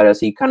 yada yada.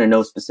 So you kind of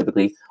know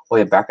specifically what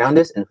your background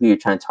is and who you're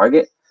trying to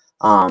target,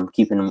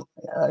 keeping them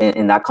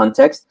in that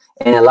context,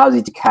 and it allows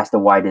you to cast a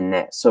wider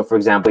net. So for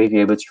example, if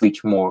you're able to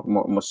reach more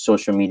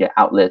social media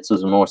outlets,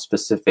 those more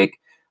specific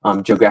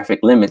geographic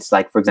limits,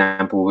 like for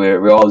example,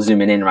 we're all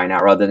zooming in right now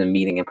rather than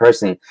meeting in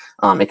person.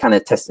 It kind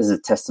of is a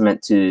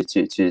testament to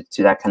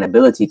that kind of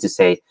ability to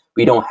say,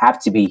 we don't have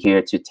to be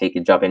here to take a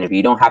job interview.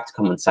 You don't have to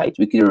come on site.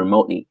 We could do it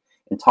remotely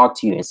and talk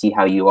to you and see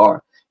how you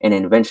are, and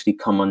then eventually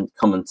come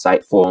on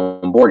site for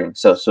onboarding.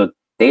 So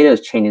data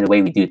is changing the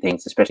way we do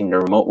things, especially in the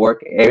remote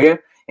work area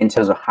in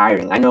terms of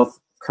hiring. I know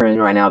currently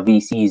right now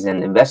VCs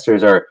and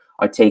investors are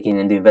taking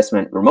in the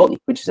investment remotely,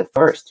 which is a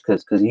first,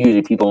 because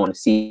usually people want to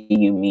see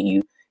you, meet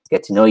you,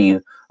 get to know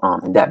you.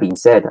 And that being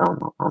said,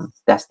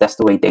 that's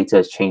the way data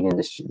is changing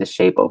the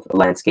shape of the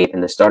landscape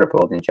in the startup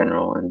world in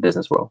general and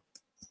business world.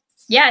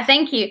 Yeah,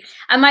 thank you.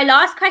 And my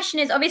last question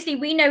is, obviously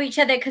we know each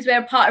other because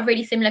we're a part of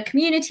really similar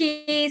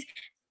communities,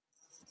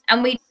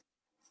 and we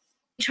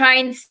try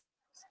and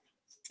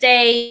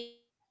stay,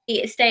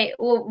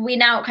 well, we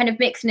now kind of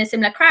mix in a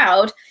similar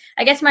crowd.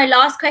 I guess my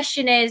last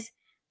question is,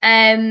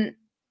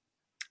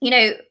 you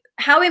know,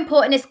 how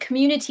important is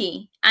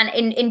community and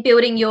in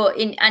building your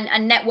and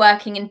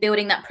networking and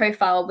building that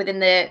profile within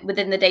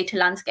the data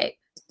landscape?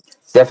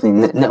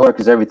 Definitely, network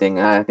is everything.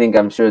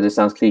 I'm sure this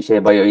sounds cliche,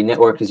 but your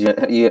network is your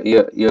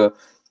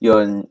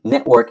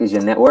network is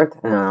your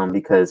network.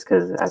 Because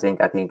I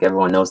think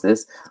everyone knows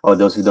this, or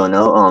those who don't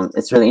know.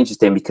 It's really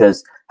interesting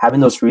because having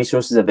those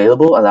resources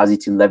available allows you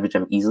to leverage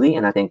them easily.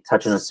 And I think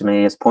touching on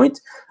Sumaiya's point,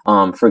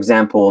 for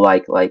example,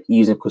 like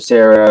using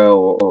Coursera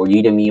or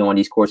Udemy on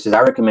these courses, I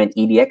recommend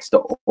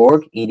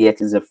edx.org.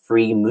 edx is a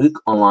free MOOC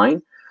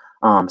online,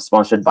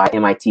 sponsored by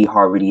MIT,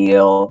 Harvard,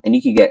 Yale, and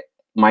you can get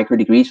micro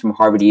degrees from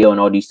Harvard, Yale, and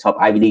all these top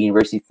Ivy League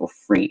universities for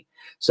free.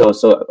 So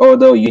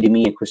although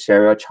Udemy and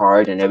Coursera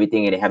charge and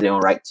everything, and they have their own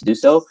right to do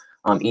so,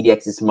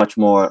 edx is much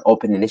more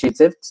open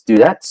initiative to do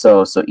that.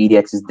 So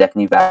edx is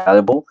definitely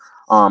valuable.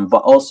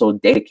 But also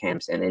data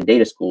camps and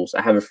data schools.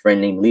 I have a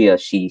friend named Leah.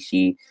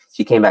 She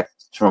came back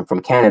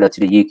from Canada to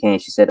the UK,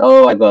 and she said,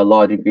 "Oh, I got a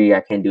law degree. I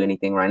can't do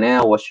anything right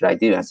now. What should I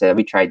do?" I said, "Have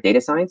you tried data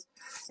science?"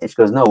 And she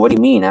goes, "No, what do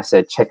you mean?" I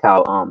said, "Check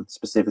out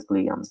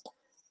specifically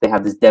they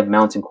have this Dev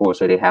Mountain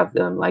course where they have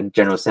them like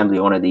General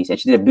Assembly, one of these." And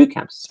she did a boot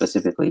camp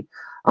specifically,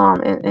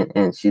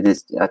 and she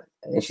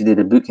did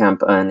a boot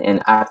camp, and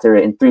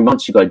in 3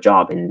 months she got a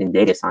job in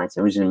data science,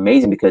 which is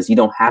amazing because you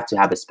don't have to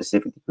have a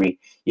specific degree.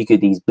 You could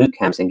do these boot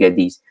camps and get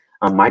these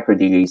micro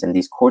degrees and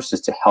these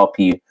courses to help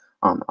you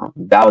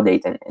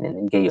validate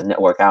and get your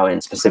network out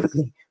and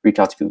specifically reach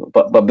out to people.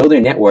 But building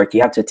a network,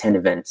 you have to attend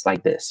events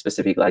like this,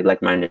 specifically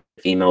like minded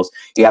females.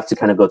 You have to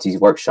kind of go to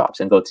these workshops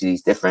and go to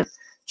these different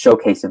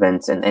showcase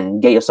events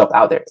and get yourself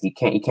out there. You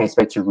can't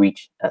expect to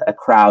reach a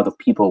crowd of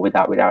people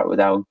without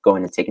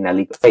going and taking that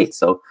leap of faith.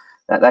 So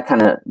that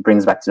kind of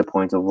brings back to the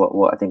point of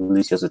what I think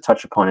Lucy also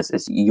touched upon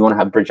is you want to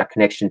have bridge that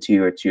connection to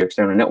your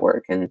external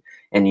network and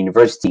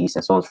universities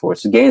and so on and so forth.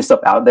 So getting stuff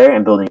out there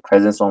and building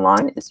presence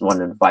online is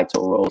one of the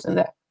vital roles in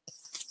that.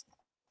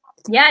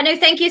 Yeah, no,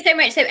 thank you so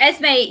much. So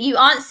Esme, you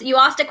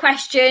asked a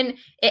question,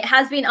 it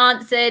has been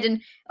answered,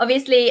 and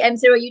obviously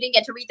Cyril, you didn't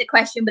get to read the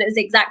question, but it was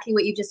exactly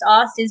what you just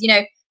asked, is, you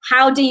know,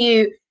 how do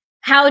you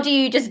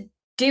just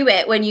do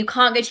it when you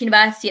can't go to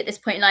university at this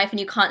point in life and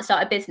you can't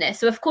start a business?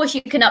 So of course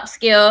you can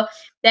upskill.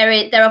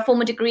 There are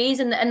formal degrees,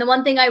 and the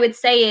one thing I would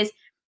say is,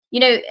 you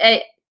know,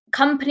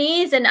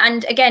 companies and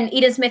again,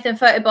 Eden Smith and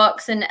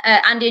Photobox and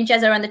Andy and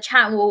Jezza on the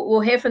chat,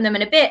 we'll hear from them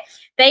in a bit.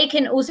 They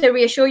can also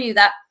reassure you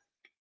that,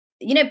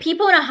 you know,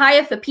 people want to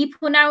hire for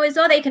people now as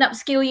well. They can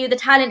upskill you. The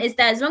talent is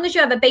there. As long as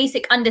you have a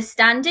basic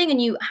understanding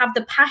and you have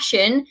the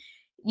passion,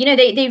 you know,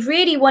 they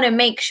really want to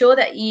make sure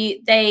that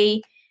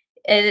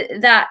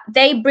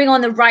they bring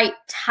on the right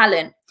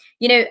talent.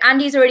 You know,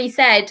 Andy's already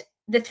said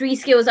the 3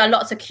 skills are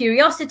lots of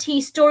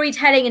curiosity,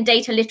 storytelling, and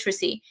data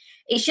literacy.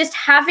 It's just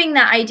having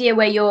that idea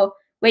where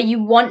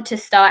you want to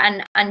start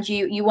and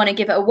you want to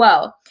give it a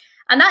whirl.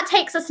 And that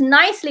takes us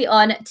nicely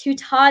on to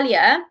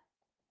Talia.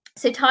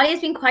 So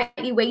Talia's been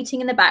quietly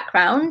waiting in the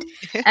background.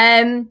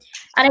 And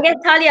I guess,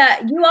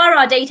 Talia, you are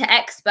our data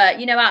expert.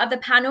 You know, out of the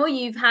panel,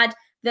 you've had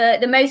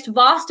the most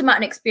vast amount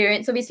of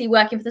experience, obviously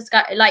working for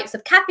the likes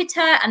of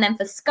Capita and then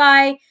for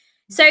Sky.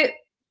 So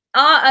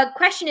our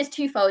question is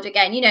twofold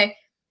again. You know,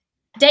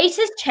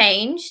 data's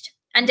changed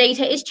and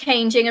data is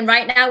changing. And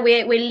right now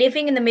we're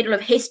living in the middle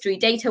of history.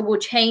 Data will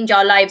change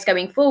our lives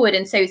going forward,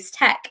 and so is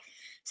tech.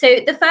 So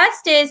the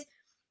first is,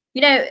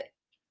 you know,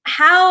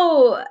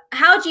 how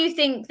do you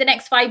think the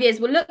next 5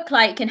 years will look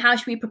like, and how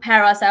should we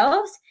prepare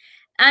ourselves?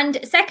 And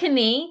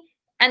secondly,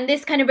 and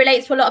this kind of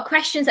relates to a lot of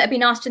questions that have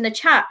been asked in the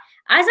chat,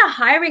 as a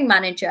hiring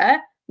manager,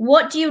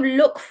 what do you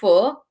look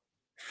for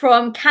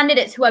from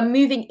candidates who are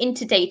moving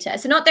into data?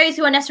 So not those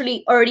who are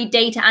necessarily already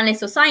data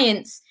analysts or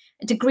science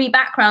degree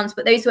backgrounds,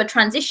 but those who are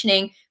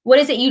transitioning. What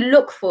is it you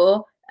look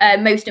for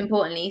most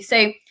importantly?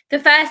 So The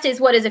first is,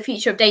 what does the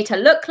future of data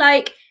look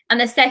like? And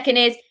the second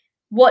is,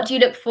 what do you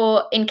look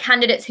for in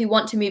candidates who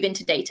want to move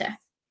into data?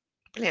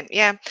 Brilliant.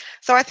 Yeah.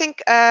 So I think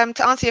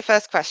to answer your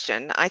first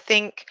question, I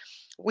think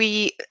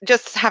we,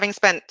 just having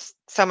spent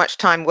so much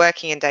time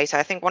working in data,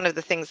 I think one of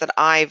the things that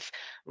I've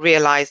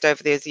realized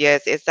over those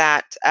years is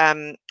that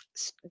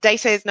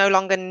data is no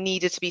longer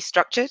needed to be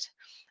structured.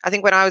 I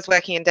think when I was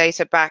working in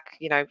data back,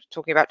 you know,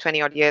 talking about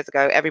 20 odd years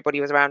ago, everybody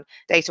was around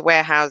data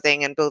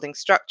warehousing and building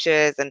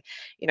structures and,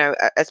 you know,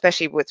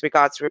 especially with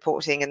regards to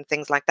reporting and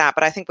things like that.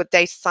 But I think with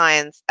data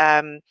science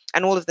and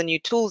all of the new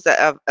tools that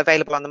are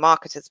available on the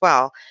market as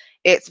well,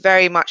 it's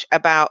very much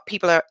about,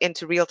 people are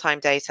into real-time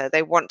data.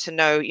 They want to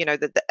know, you know,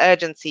 that the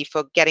urgency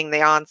for getting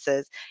the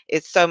answers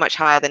is so much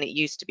higher than it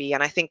used to be.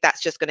 And I think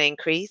that's just going to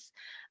increase.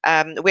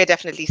 We're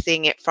definitely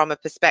seeing it from a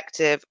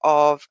perspective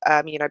of,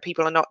 you know,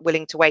 people are not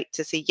willing to wait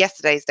to see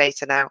yesterday's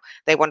data now.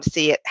 They want to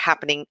see it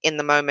happening in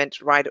the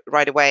moment,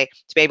 right away,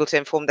 to be able to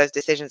inform those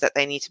decisions that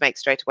they need to make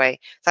straight away.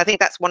 So I think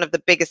that's one of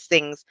the biggest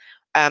things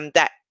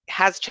that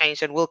has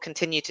changed and will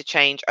continue to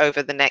change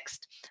over the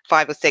next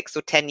 5 or 6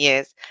 or 10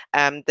 years.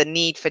 The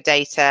need for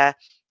data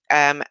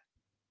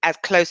as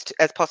close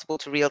as possible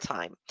to real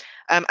time.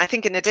 I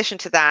think in addition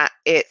to that,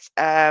 it's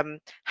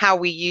how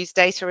we use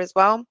data as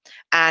well.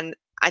 And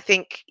I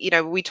think, you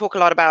know, we talk a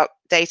lot about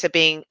data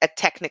being a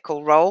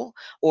technical role,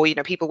 or, you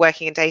know, people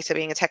working in data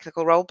being a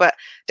technical role, but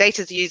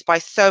data is used by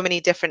so many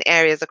different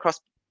areas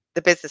across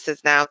the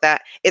businesses now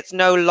that it's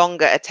no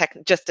longer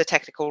just a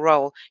technical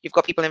role. You've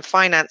got people in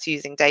finance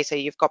using data.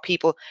 You've got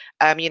people,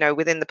 you know,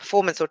 within the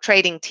performance or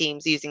trading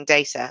teams using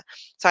data.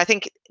 So I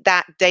think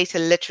that data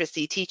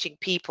literacy, teaching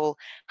people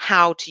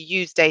how to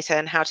use data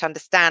and how to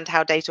understand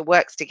how data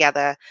works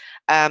together,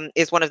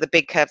 is one of the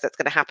big curves that's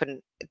going to happen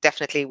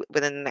definitely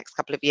within the next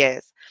couple of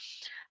years.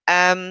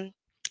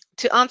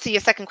 To answer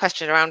your second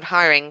question around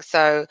hiring,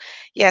 so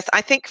yes,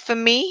 I think for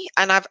me,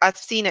 and I've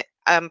seen it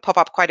pop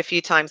up quite a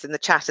few times in the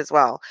chat as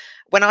well,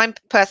 when I'm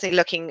personally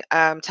looking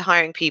to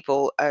hiring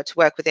people to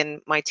work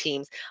within my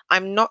teams,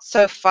 I'm not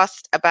so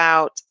fussed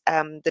about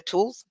the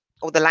tools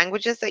or the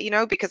languages that you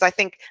know, because I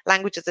think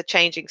languages are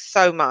changing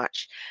so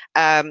much.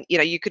 You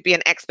know, you could be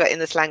an expert in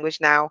this language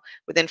now.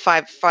 Within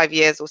five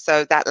years or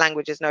so, that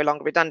language is no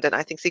longer redundant.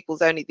 I think SQL's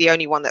the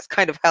only one that's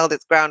kind of held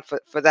its ground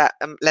for that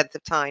length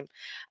of time.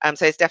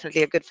 So it's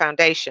definitely a good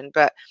foundation,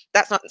 but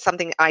that's not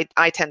something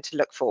I tend to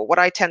look for. What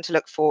I tend to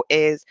look for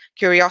is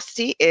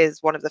curiosity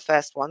is one of the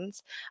first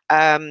ones,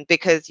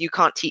 because you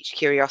can't teach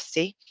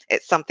curiosity.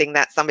 It's something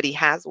that somebody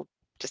has or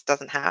just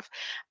doesn't have.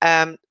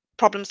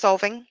 Problem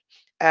solving.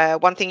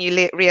 One thing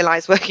you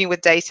realize working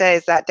with data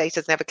is that data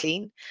is never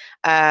clean,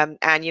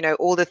 and you know,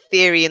 all the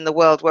theory in the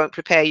world won't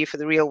prepare you for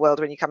the real world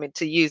when you come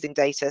into using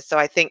data. So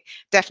I think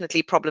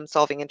definitely problem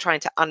solving and trying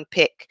to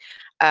unpick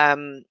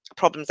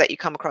problems that you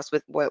come across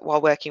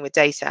while working with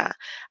data.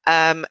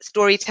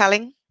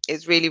 Storytelling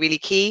is really, really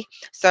key.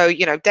 So,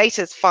 you know,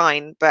 data is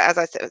fine, but as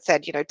I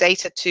said, you know,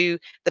 data to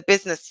the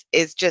business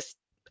is just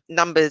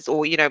numbers,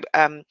 or, you know,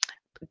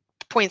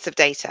 points of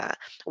data.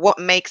 What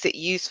makes it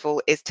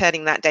useful is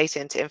turning that data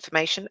into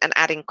information and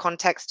adding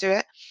context to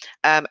it,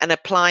 and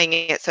applying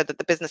it so that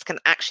the business can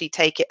actually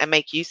take it and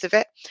make use of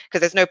it,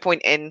 because there's no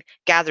point in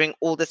gathering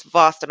all this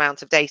vast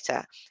amount of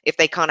data if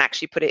they can't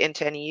actually put it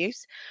into any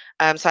use.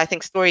 So I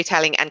think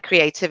storytelling and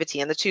creativity,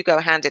 and the two go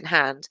hand in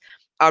hand,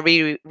 are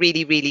really,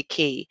 really, really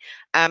key.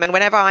 And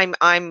whenever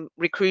I'm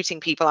recruiting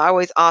people, I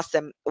always ask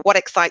them, what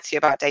excites you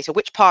about data?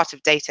 Which part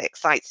of data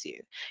excites you?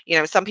 You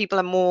know, some people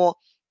are more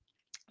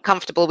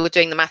comfortable with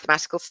doing the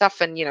mathematical stuff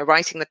and, you know,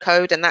 writing the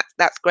code, and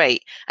that's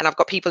great, and I've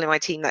got people in my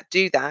team that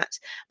do that.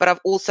 But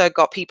I've also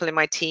got people in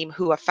my team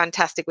who are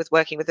fantastic with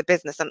working with the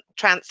business and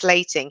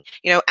translating,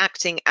 you know,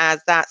 acting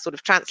as that sort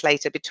of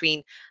translator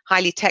between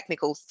highly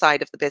technical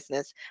side of the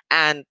business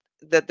and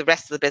the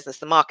rest of the business,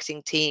 the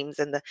marketing teams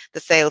and the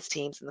sales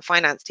teams and the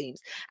finance teams.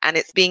 And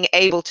it's being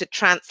able to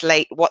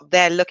translate what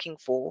they're looking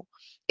for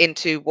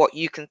into what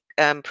you can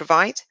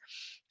provide.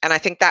 And I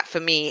think that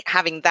for me,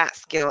 having that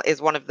skill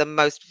is one of the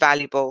most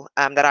valuable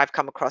that I've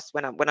come across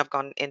when I've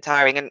gone into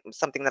hiring, and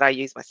something that I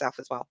use myself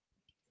as well.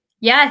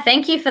 Yeah,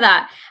 thank you for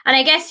that. And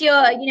I guess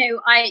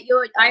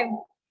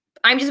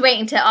I'm just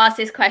waiting to ask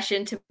this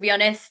question, to be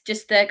honest,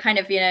 just the kind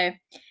of, you know,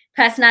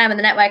 person I am and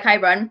the network I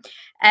run.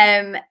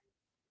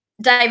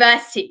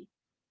 Diversity,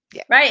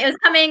 yeah, right? It was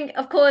coming,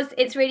 of course,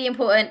 it's really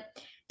important.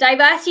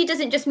 Diversity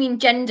doesn't just mean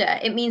gender,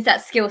 it means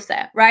that skill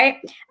set, right?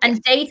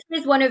 And data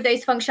is one of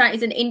those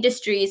functionalities and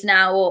industries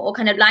now, or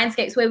kind of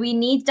landscapes, where we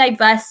need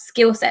diverse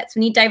skill sets.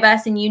 We need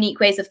diverse and unique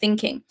ways of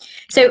thinking.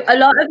 So a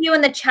lot of you in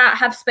the chat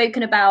have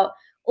spoken about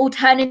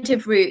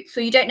alternative routes,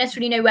 so you don't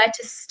necessarily know where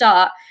to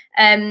start.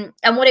 And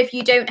what if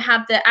you don't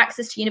have the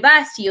access to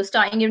university, you're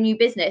starting your new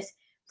business,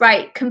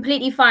 right?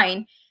 Completely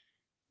fine.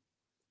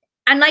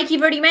 And like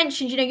you've already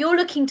mentioned, you know, you're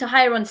looking to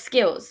hire on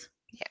skills.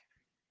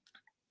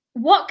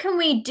 What can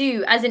we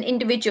do as an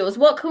individuals?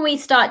 What can we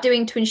start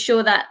doing to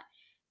ensure that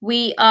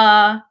we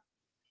are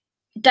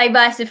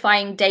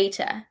diversifying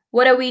data?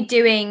 What are we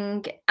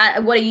doing?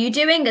 What are you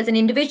doing as an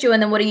individual?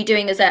 And then what are you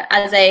doing as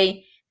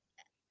a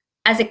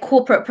as a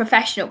corporate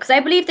professional? Because I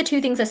believe the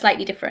two things are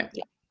slightly different.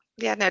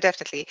 Yeah, no,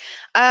 definitely.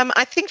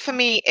 I think for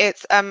me,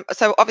 it's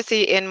so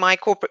obviously in my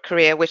corporate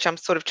career, which I'm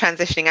sort of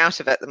transitioning out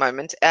of at the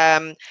moment,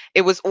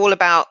 it was all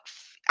about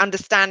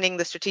understanding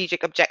the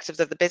strategic objectives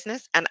of the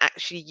business and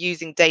actually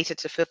using data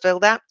to fulfill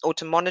that, or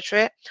to monitor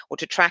it, or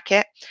to track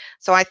it.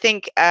 So I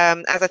think,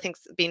 as I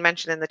think's been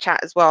mentioned in the chat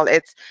as well,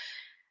 it's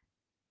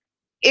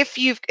if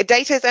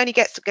data is only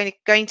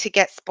going to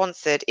get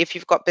sponsored if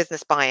you've got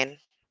business buy-in.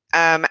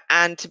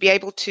 And to be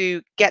able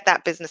to get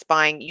that business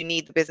buying, you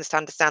need the business to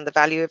understand the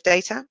value of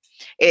data.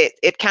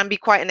 It can be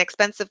quite an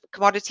expensive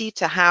commodity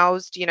to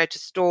house, to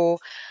store,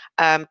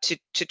 to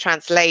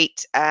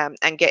translate,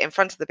 and get in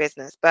front of the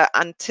business. But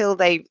until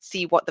they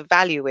see what the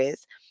value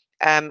is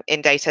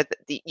in data,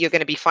 you're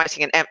going to be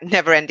fighting a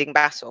never-ending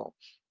battle.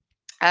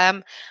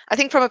 I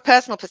think from a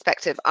personal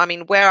perspective, I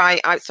mean, where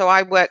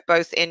I work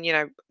both in,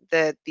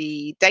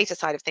 the data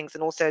side of things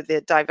and also the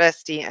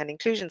diversity and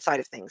inclusion side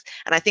of things.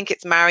 And I think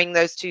it's marrying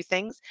those two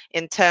things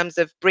in terms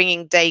of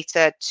bringing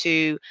data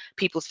to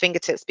people's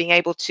fingertips, being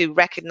able to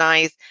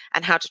recognize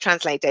and how to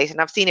translate data. And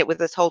I've seen it with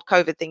this whole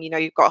COVID thing,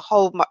 you've got a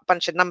whole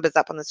bunch of numbers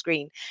up on the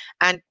screen.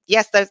 And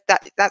yes,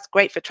 that's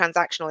great for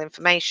transactional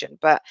information,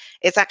 but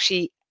it's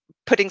actually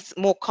putting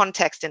more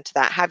context into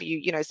that. Have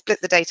you, split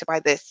the data by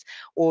this,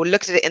 or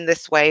looked at it in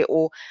this way,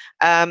 or,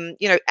 and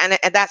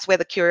that's where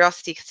the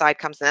curiosity side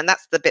comes in. And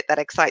that's the bit that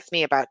excites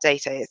me about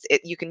data.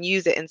 You can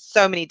use it in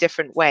so many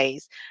different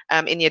ways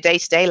in your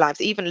day-to-day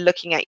lives, even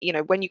looking at,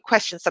 when you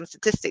question some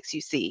statistics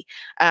you see,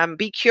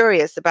 be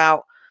curious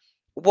about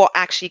what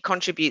actually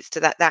contributes to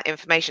that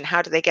information.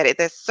 How do they get it?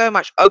 There's so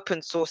much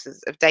open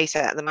sources of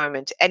data at the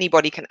moment.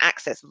 Anybody can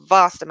access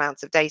vast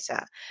amounts of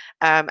data.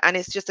 And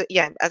it's just,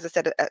 as I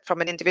said,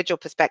 from an individual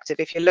perspective,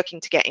 if you're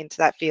looking to get into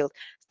that field,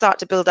 start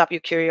to build up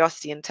your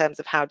curiosity in terms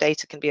of how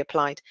data can be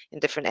applied in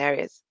different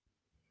areas.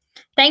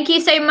 Thank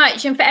you so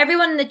much. And for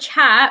everyone in the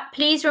chat,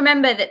 please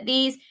remember that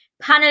these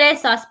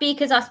panelists, our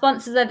speakers, our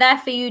sponsors are there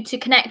for you to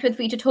connect with,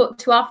 for you to talk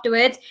to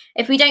afterwards.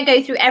 If we don't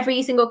go through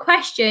every single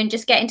question,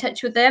 just get in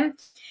touch with them.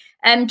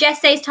 Jess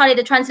says, Talia,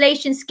 the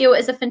translation skill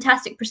is a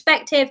fantastic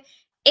perspective.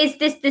 Is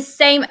this the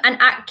same and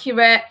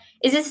accurate?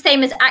 Is this the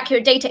same as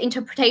accurate data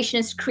interpretation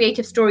as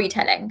creative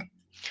storytelling?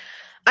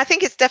 I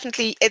think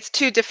it's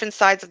two different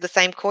sides of the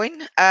same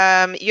coin.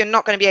 You're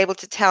not going to be able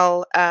to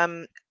tell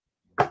an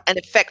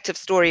effective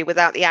story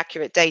without the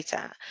accurate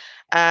data.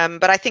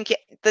 But I think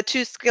the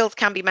two skills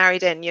can be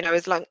married in,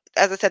 as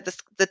I said,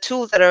 the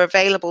tools that are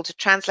available to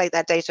translate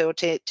that data or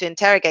to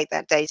interrogate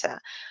that data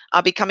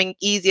are becoming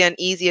easier and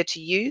easier to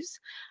use.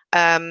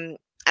 And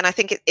I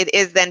think it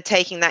is then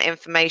taking that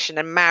information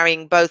and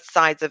marrying both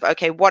sides of,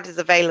 okay, what is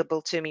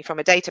available to me from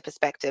a data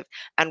perspective,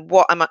 and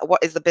what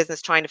is the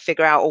business trying to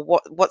figure out, or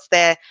what's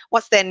their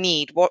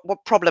need,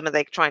 what problem are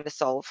they trying to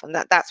solve, and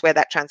that's where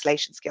that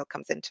translation skill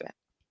comes into it.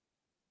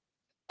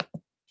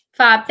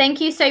 Fab,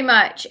 thank you so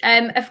much.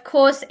 Of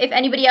course, if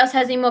anybody else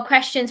has any more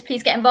questions,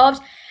 please get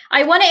involved.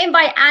 I want to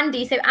invite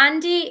Andy. So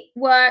Andy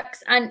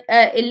works and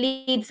it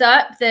leads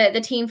up the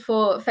team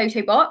for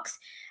Photobox.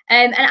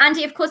 And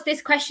Andy, of course,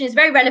 this question is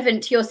very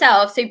relevant to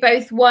yourself. So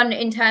both, one,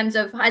 in terms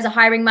of as a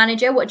hiring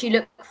manager, what do you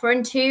look for?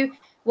 And two,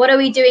 what are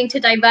we doing to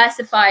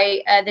diversify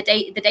the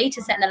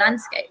data set and the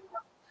landscape?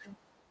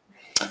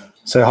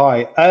 So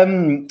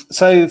hi.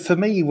 So for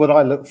me, what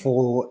I look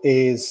for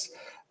is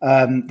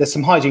there's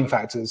some hygiene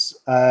factors.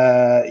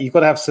 You've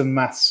got to have some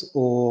maths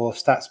or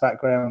stats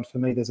background. For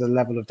me, there's a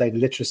level of data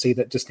literacy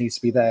that just needs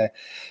to be there.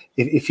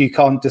 If you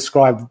can't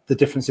describe the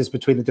differences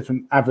between the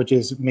different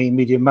averages, mean,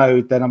 median,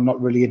 mode, then I'm not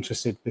really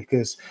interested,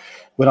 because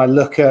when I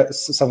look at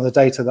some of the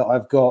data that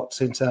I've got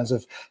in terms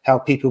of how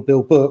people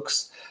build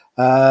books,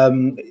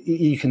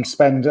 you can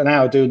spend an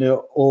hour doing it,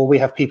 or we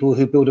have people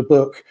who build a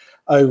book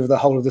over the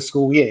whole of the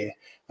school year,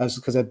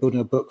 because they're building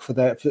a book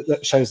that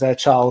shows their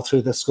child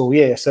through the school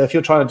year. So if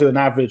you're trying to do an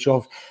average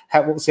of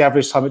what's the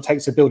average time it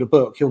takes to build a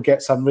book, you'll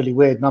get some really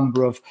weird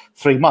number of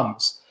 3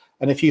 months.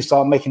 And if you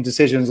start making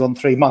decisions on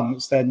 3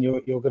 months, then you're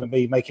going to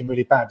be making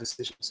really bad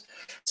decisions.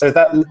 So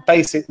that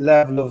basic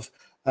level of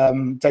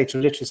data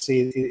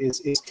literacy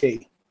is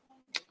key.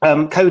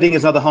 Coding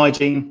is another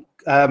hygiene.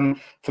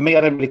 For me,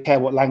 I don't really care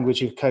what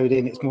language you code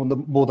in. It's more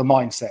the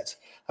mindset.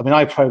 I mean,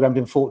 I programmed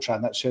in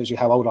Fortran. That shows you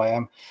how old I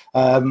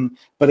am.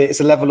 But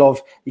it's a level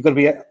of, you've got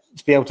to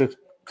be able to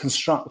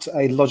construct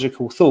a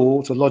logical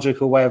thought, a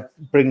logical way of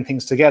bringing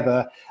things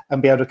together,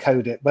 and be able to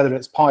code it. Whether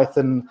it's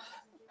Python,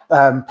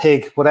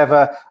 Pig,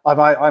 whatever.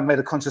 I made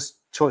a conscious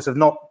choice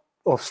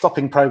of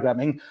stopping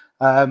programming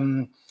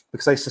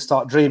because I used to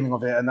start dreaming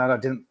of it, and then I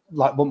didn't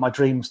want my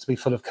dreams to be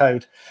full of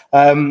code.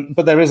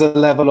 But there is a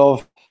level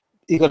of,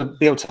 you've got to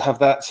be able to have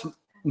that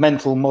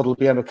mental model,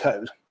 be able to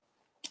code.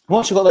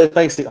 Once you've got those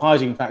basic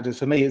hygiene factors,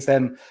 for me, it's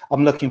then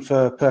I'm looking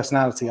for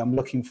personality, I'm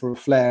looking for a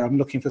flair, I'm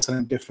looking for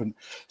something different.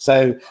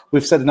 So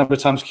we've said a number of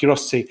times,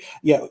 curiosity.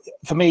 Yeah,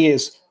 for me,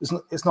 it's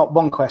not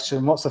one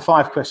question. What's the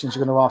 5 questions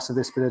you're going to ask of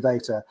this bit of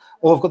data?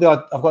 Or I've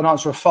got an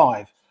answer of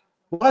 5.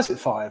 Why is it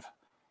 5?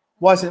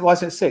 Why isn't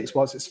it 6?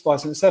 Why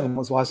isn't it 7?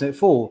 Why isn't it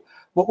 4?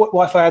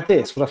 What if I had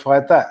this? What if I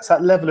had that? It's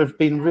that level of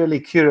being really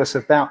curious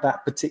about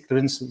that particular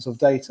instance of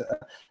data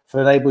to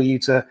enable you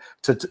to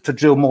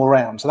drill more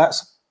around. So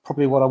that's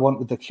probably what I want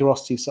with the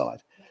curiosity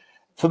side.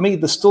 For me,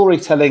 the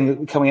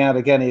storytelling coming out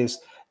again is,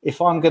 if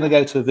I'm going to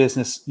go to a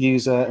business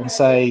user and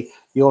say,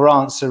 your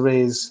answer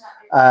is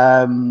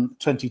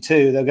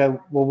 22, they'll go,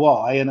 well,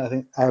 why? And I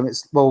think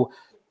it's, well,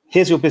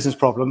 here's your business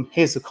problem.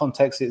 Here's the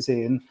context it's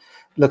in.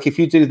 Look, if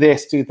you do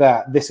this, do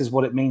that, this is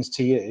what it means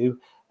to you.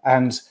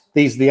 And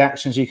these are the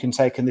actions you can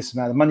take, and this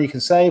amount of money you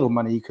can save or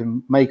money you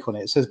can make on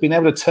it. So it's being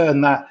able to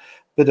turn that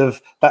bit of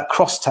that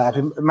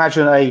crosstab.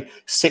 Imagine a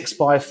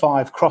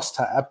 6x5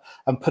 crosstab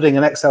and putting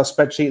an Excel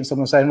spreadsheet and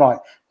someone saying, right,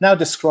 now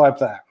describe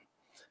that.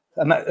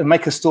 And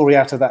make a story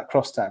out of that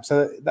crosstab.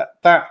 So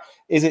that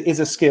is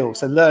a skill.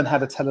 So learn how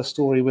to tell a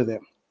story with it.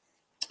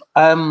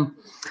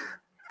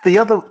 The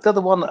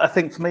other one I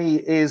think for me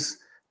is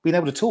being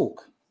able to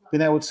talk,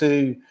 being able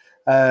to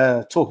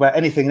talk about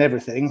anything and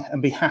everything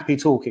and be happy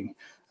talking.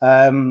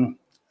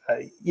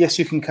 Yes,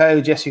 you can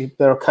code. Yes,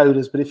 there are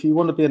coders. But if you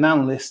want to be an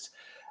analyst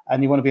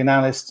and you want to be an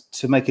analyst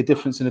to make a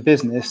difference in a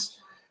business,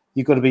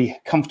 you've got to be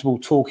comfortable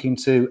talking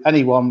to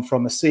anyone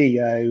from a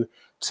CEO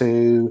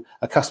to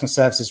a customer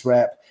services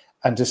rep,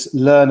 and just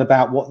learn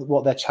about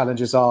what their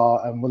challenges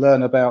are, and we'll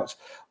learn about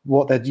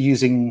what they're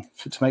using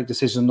to make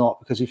decisions or not.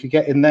 Because if you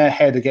get in their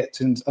head and get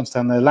to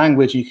understand their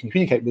language, you can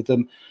communicate with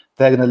them,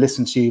 they're going to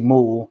listen to you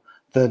more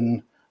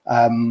than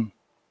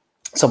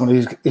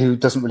someone who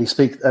doesn't really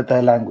speak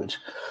their language.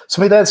 So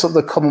for me, they're sort of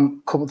the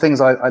common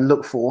things I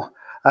look for.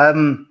 I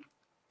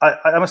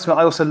must admit,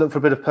 I also look for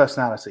a bit of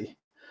personality.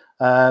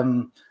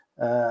 I'm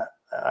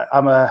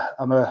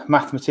a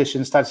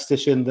mathematician,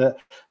 statistician that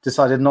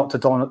decided not to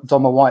don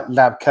a white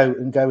lab coat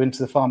and go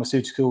into the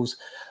pharmaceuticals.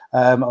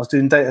 I was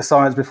doing data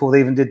science before they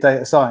even did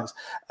data science.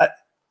 I'm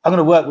going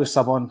to work with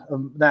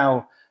someone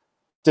now,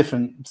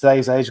 different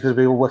today's age because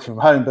we're all working from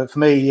home. But for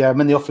me,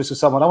 I'm in the office with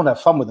someone. I want to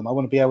have fun with them. I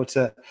want to be able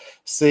to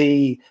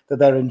see that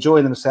they're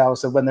enjoying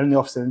themselves. So when they're in the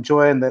office, they're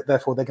enjoying that.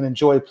 Therefore, they can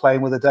enjoy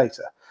playing with the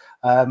data.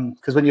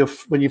 Because when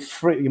you're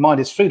free, your mind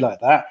is free like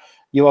that,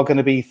 you are going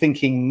to be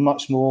thinking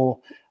much more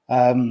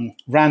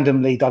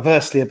randomly,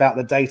 diversely about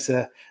the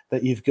data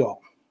that you've got.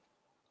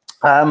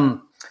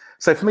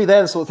 So for me,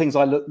 they're the sort of things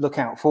I look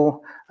out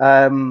for.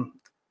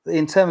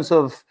 In terms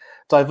of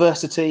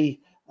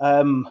diversity,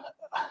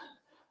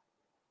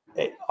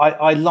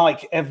 I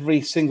like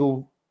every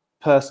single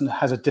person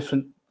has a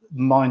different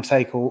mind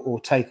take or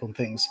take on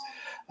things.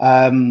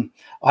 I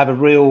have a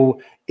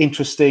real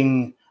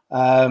interesting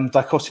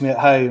dichotomy at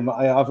home.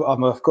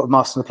 I've got a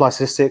master in applied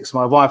statistics.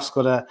 My wife's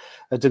got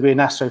a degree in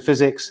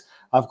astrophysics.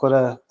 I've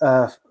got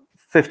a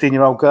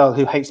 15-year-old girl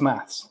who hates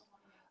maths.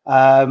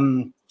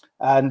 And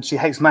she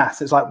hates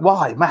maths. It's like,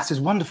 why? Maths is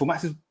wonderful.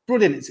 Maths is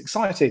brilliant. It's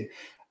exciting.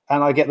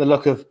 And I get the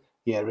look of,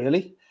 yeah,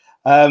 really?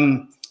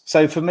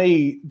 So for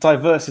me,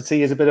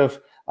 diversity is a bit of,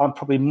 I'm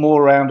probably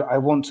more around, I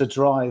want to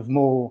drive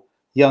more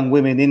young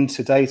women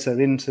into data,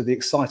 into the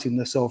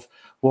excitingness of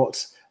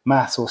what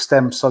maths or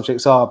STEM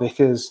subjects are,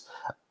 because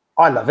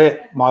I love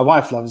it. My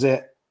wife loves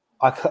it.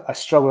 I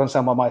struggle to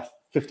understand why my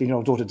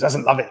 15-year-old daughter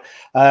doesn't love it.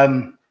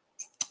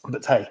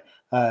 But hey,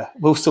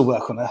 we'll still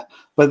work on that.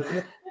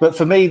 But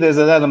for me, there's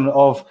an element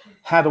of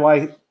how do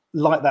I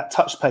light that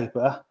touch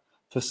paper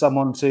for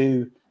someone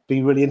to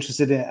be really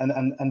interested in it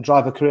and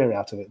drive a career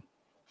out of it.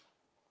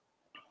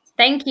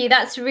 Thank you.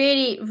 That's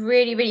really,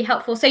 really, really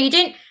helpful. So you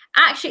didn't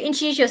actually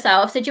introduce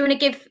yourself. So do you want to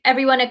give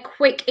everyone a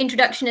quick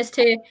introduction as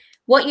to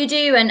what you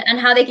do and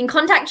how they can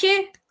contact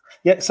you?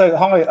 Yeah, so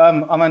hi,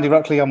 I'm Andy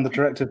Ruckley. I'm the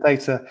Director of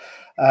Data,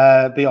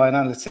 BI and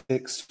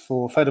Analytics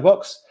for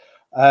Photobox.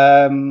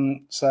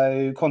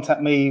 So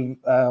contact me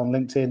on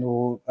LinkedIn,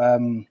 or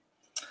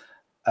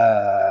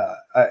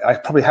I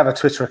probably have a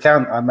Twitter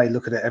account. I may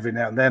look at it every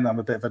now and then. I'm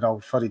a bit of an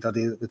old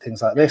fuddy-duddy with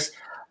things like this.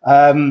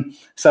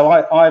 So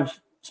I've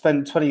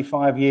spent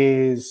 25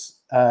 years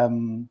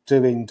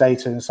doing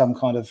data in some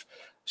kind of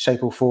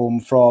shape or form,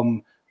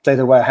 from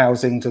data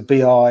warehousing to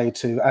BI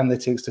to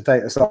analytics to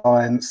data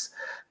science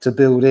to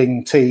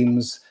building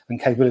teams and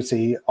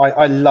capability.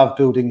 I love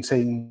building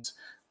teams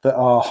that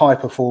are high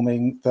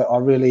performing, that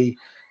are really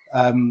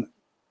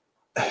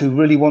who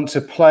really want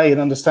to play and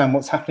understand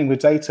what's happening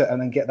with data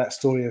and then get that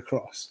story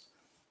across.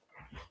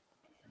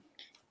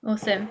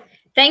 Awesome.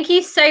 Thank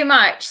you so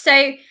much.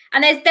 So,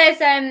 and there's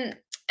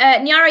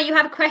Nyara, you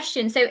have a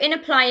question. So in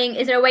applying,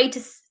 is there a way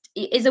to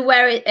is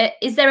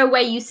there a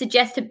way you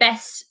suggest to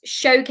best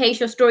showcase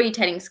your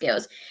storytelling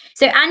skills?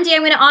 So Andy,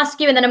 I'm going to ask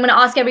you, and then I'm going to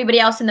ask everybody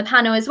else in the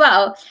panel as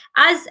well.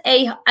 As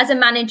a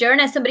manager and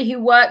as somebody who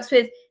works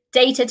with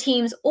data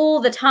teams all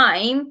the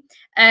time,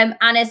 and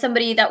as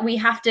somebody that we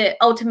have to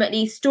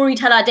ultimately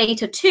storytell our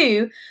data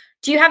to,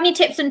 do you have any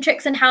tips and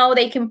tricks on how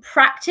they can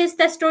practice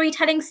their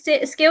storytelling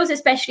skills,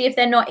 especially if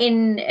they're not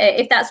in,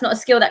 if that's not a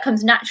skill that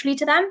comes naturally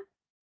to them?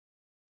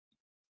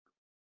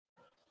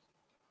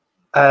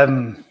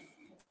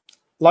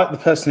 Like the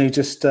person who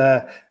just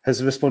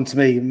has responded to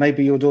me,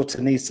 maybe your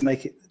daughter needs to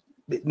make it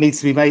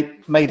needs to be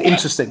made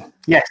interesting.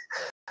 Yes.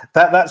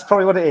 That's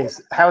probably what it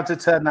is. How to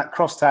turn that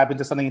cross tab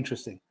into something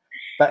interesting.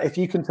 But if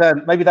you can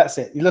turn, maybe that's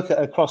it. You look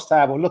at a cross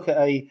tab or look at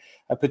a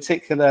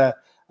particular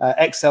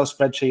Excel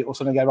spreadsheet or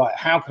something. And go, right,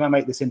 how can I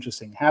make this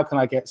interesting? How can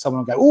I get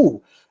someone to go,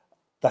 oh,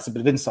 that's a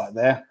bit of insight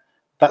there.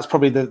 That's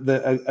probably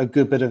a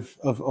good bit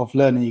of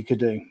learning you could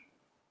do.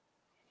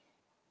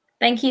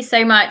 Thank you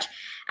so much.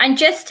 And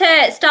just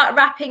to start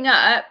wrapping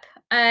up,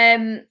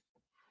 I'm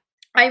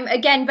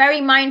again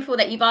very mindful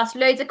that you've asked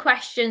loads of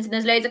questions and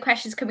there's loads of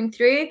questions coming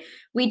through.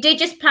 We did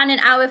just plan an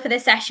hour for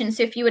this session.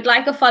 So if you would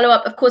like a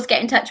follow-up, of course,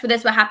 get in touch with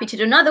us. We're happy to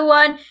do another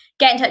one.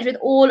 Get in touch with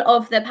all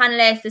of the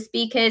panelists, the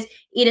speakers,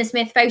 Eden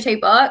Smith,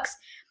 Photobox.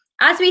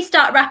 As we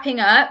start wrapping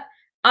up,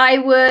 I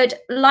would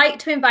like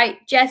to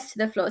invite Jez to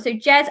the floor. So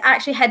Jez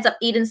actually heads up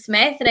Eden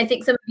Smith, and I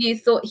think some of you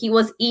thought he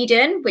was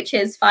Eden, which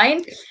is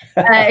fine.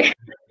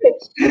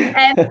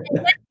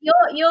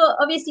 You're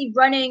obviously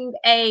running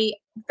a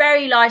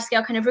very large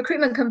scale kind of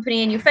recruitment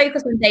company and you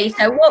focus on data.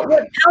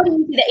 How do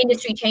you see the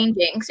industry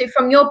changing? So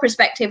from your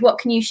perspective, what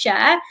can you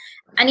share?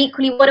 And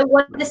equally, what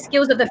are the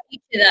skills of the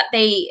future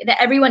that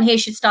everyone here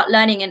should start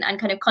learning and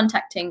kind of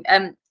contacting,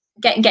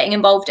 getting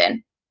involved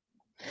in?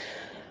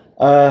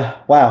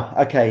 Wow.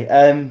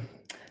 Okay.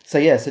 So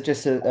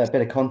just a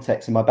bit of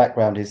context. And my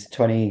background is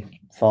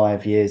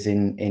 25 years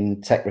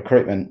in tech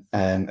recruitment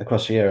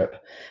across Europe.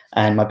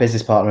 And my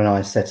business partner and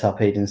I set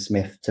up Eden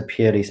Smith to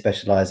purely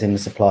specialize in the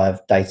supply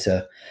of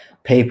data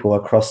people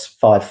across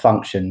 5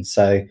 functions.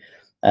 So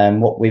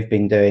what we've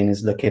been doing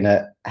is looking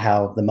at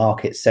how the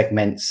market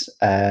segments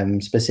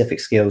specific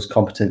skills,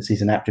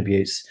 competencies and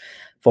attributes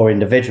for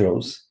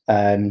individuals,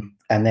 and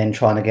then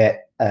trying to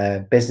get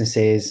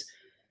businesses,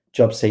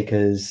 job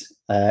seekers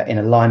in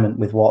alignment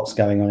with what's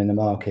going on in the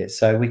market.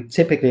 So we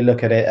typically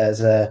look at it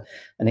as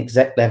an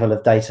exec level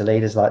of data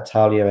leaders like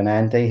Talia and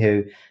Andy,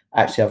 who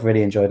actually I've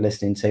really enjoyed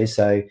listening to.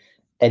 So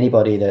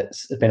anybody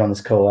that's been on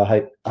this call, I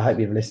hope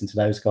you've listened to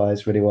those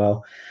guys really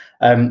well.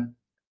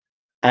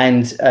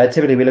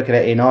 Typically we look at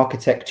it in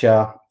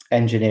architecture,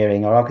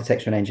 engineering, or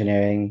architecture and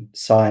engineering,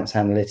 science,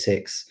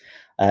 analytics,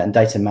 and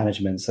data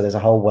management. So there's a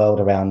whole world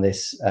around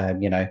this,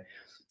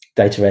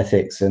 data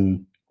ethics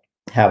and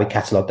how we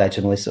catalog data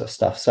and all this sort of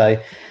stuff.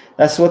 So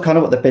that's what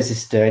the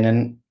business is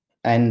doing.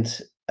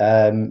 And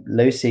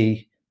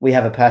Lucy, we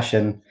have a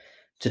passion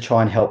to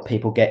try and help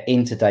people get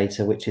into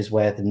data, which is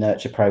where the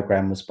Nurture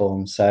program was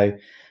born. So,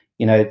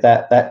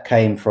 that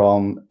came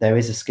from, there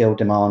is a skill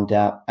demand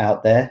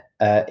out there.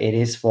 It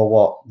is for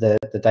what the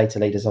data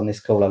leaders on this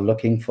call are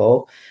looking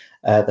for.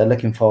 They're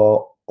looking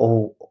for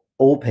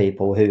all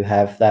people who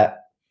have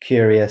that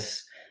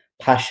curious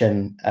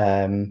passion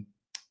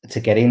to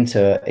get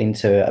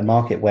into a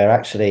market where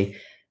actually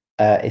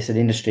it's an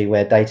industry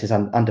where data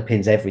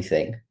underpins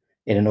everything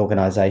in an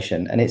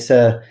organization. And it's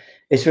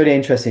really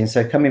interesting.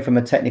 So coming from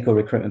a technical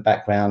recruitment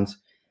background,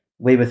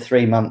 we were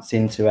 3 months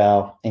into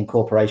our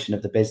incorporation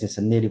of the business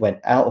and nearly went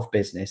out of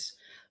business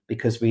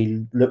because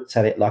we looked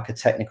at it like a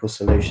technical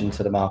solution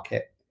to the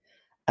market.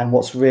 And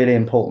what's really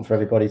important for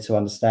everybody to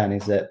understand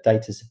is that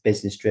data is a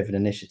business-driven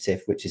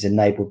initiative, which is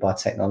enabled by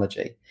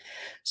technology.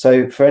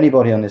 So for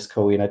anybody on this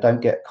call,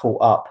 don't get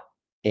caught up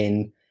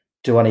in,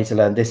 do I need to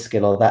learn this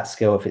skill or that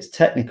skill? If it's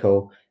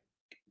technical,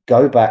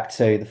 go back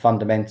to the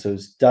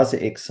fundamentals. Does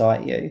it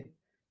excite you?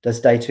 Does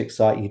data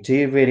excite you? Do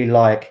you really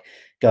like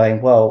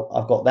going, well,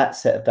 I've got that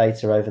set of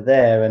data over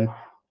there and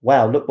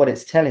wow, look what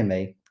it's telling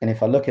me. And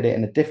if I look at it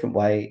in a different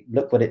way,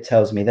 look what it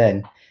tells me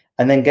then.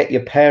 And then get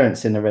your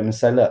parents in the room and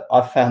say, look,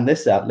 I've found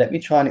this out. Let me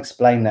try and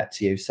explain that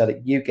to you so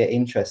that you get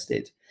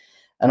interested.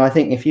 And I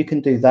think if you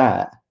can do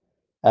that,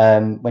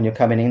 when you're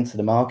coming into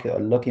the market or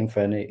looking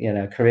for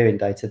a career in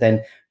data,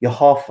 then you're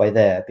halfway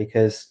there.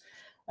 Because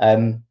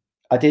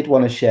I did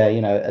want to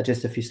share,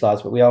 just a few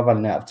slides, but we are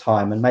running out of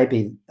time. And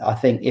maybe I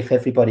think if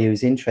everybody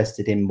who's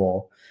interested in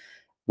more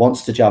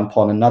wants to jump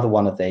on another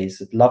one of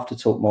these, I'd love to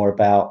talk more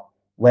about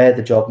where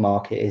the job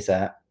market is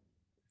at.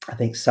 I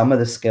think some of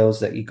the skills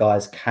that you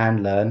guys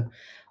can learn,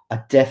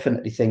 I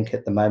definitely think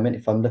at the moment,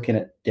 if I'm looking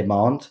at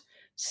demand,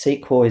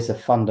 SQL is a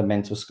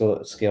fundamental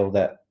skill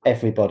that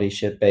everybody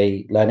should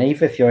be learning,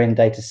 even if you're in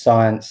data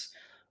science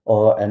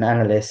or an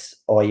analyst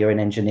or you're in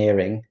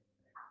engineering,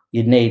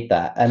 you need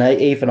that. And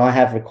I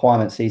have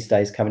requirements these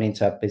days coming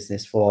into our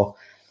business for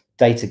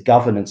data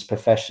governance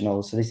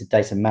professionals. So these are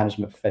data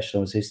management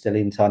professionals who still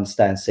need to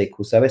understand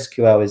SQL. So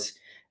SQL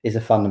is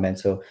a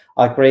fundamental.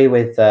 I agree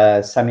with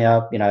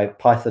Samia,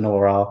 Python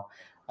or R.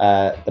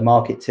 The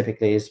market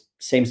typically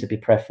seems to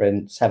be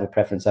have a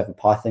preference over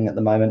Python at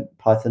the moment,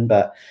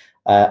 but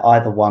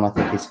either one I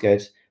think is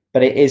good.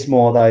 But it is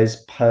more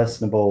those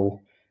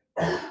personable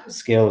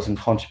skills and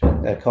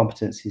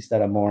competencies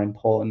that are more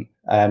important.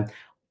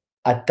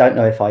 I don't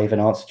know if I even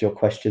answered your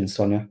question,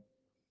 Sonia.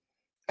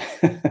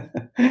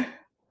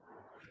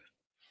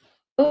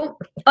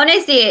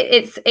 Honestly,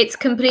 it's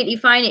completely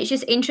fine. It's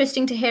just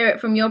interesting to hear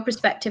it from your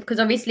perspective, because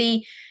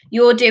obviously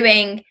you are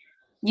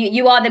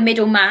the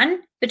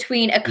middleman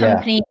between a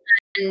company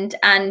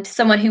and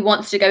someone who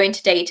wants to go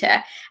into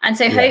data. And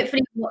so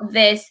hopefully what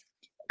this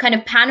kind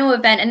of panel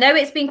event, and though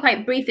it's been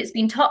quite brief, it's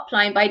been top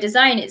line by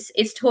design.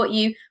 It's taught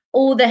you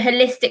all the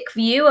holistic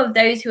view of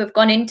those who have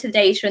gone into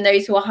data and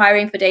those who are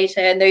hiring for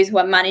data and those who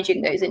are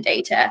managing those in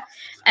data.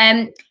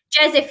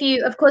 Jez, if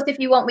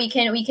you want, we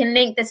can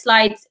link the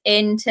slides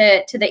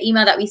into the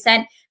email that we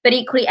sent. But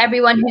equally,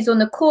 everyone who's on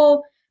the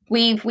call,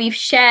 we've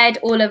shared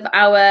all of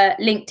our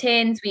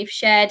LinkedIns, we've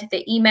shared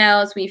the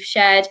emails, we've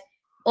shared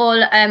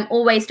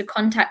all ways to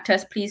contact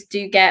us. Please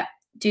do get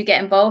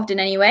involved in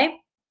any way.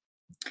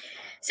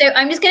 So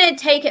I'm just going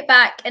to take it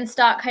back and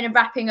start kind of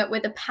wrapping up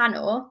with the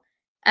panel.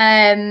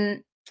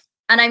 And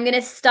I'm going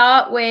to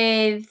start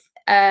with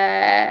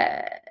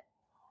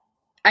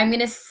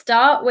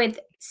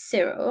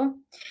Cyril.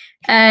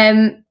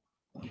 And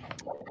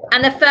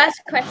the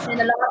first question,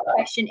 the last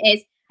question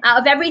is, out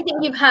of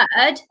everything you've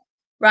heard,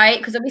 right?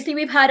 Because obviously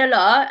we've heard a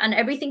lot, and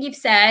everything you've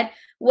said,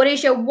 what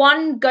is your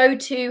one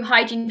go-to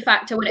hygiene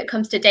factor when it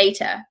comes to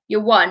data?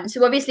 Your one.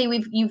 So obviously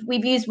we've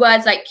used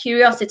words like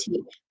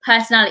curiosity,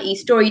 personality,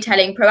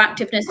 storytelling,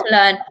 proactiveness to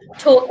learn,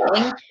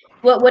 talking.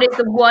 What is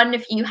the one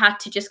if you had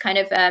to just kind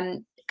of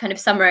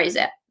summarize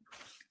it?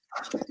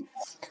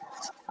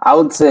 I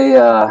would say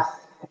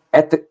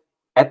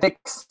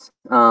ethics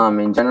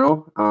in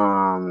general,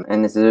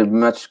 and it's a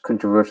much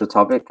controversial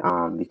topic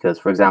because,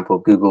 for example,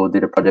 Google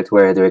did a project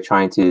where they were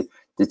trying to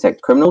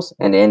detect criminals,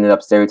 and they ended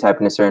up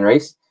stereotyping a certain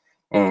race.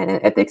 And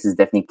ethics is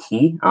definitely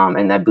key.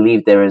 And I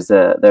believe there is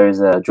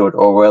a George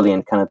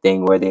Orwellian kind of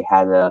thing where they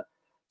had a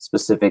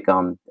specific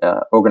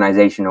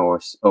organization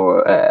or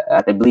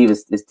I believe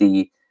it's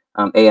the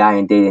AI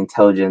and data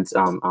intelligence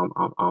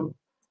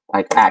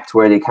like act,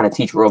 where they kind of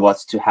teach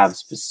robots to have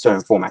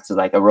certain formats. So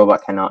like a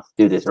robot cannot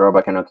do this, a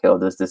robot cannot kill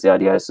this, the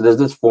idea. So there's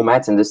this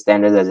formats and this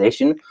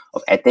standardization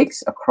of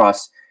ethics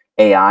across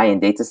AI and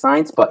data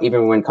science. But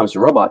even when it comes to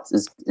robots,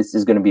 this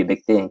is going to be a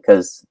big thing,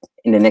 because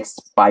in the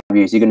next 5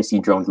 years, you're going to see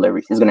drone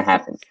deliveries. It's going to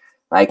happen.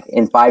 Like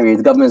in 5 years,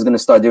 the government is going to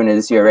start doing it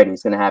this year already.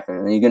 It's going to happen.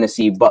 And you're going to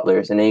see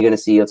butlers, and then you're going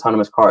to see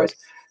autonomous cars.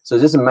 So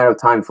it's just a matter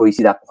of time before you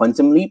see that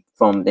quantum leap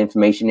from the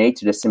information age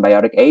to the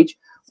symbiotic age,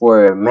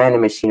 where man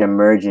and machine are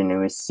merging,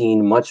 and we're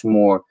seeing much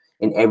more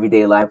in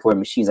everyday life where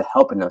machines are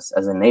helping us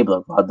as an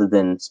enabler rather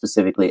than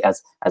specifically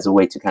as a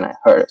way to kind of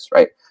hurt us,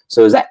 right?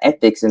 So is that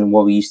ethics and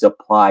what we used to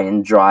apply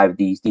and drive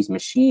these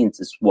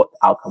machines is what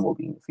the outcome will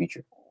be in the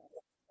future.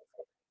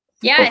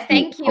 Yeah,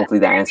 thank you.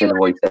 Hopefully that answered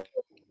what you said.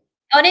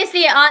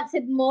 Honestly, it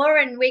answered more,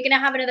 and we're going to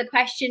have another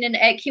question and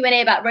a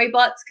Q&A about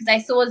robots, because I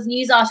saw a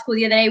news article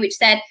the other day which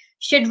said,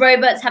 should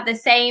robots have the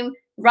same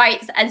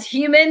rights as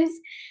humans?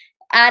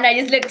 And I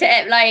just looked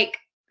at it like,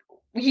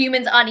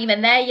 humans aren't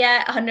even there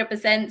yet,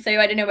 100%. So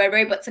I don't know where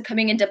robots are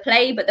coming into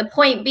play. But the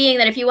point being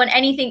that if you want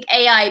anything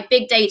AI,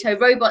 big data,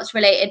 robots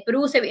related, but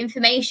also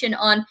information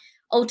on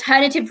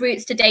alternative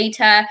routes to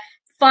data,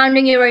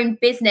 founding your own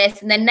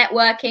business, and then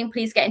networking,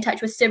 please get in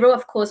touch with Cyril.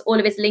 Of course, all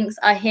of his links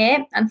are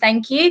here. And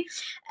thank you.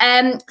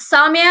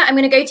 Samia, I'm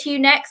going to go to you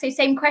next. So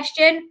same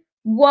question.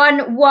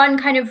 One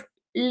kind of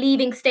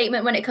leading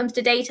statement when it comes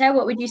to data.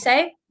 What would you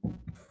say?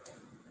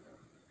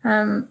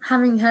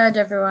 Having heard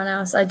everyone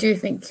else, I do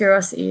think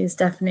curiosity is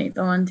definitely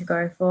the one to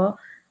go for.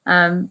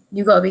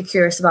 You've got to be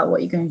curious about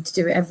what you're going to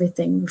do with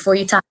everything before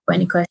you tackle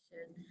any question.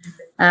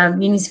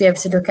 You need to be able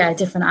to look at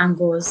different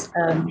angles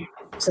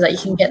so that you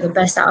can get the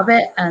best out of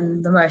it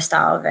and the most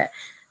out of it.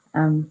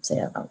 So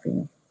yeah, that would be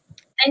me.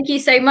 Thank you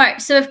so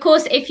much. So of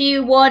course, if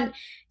you want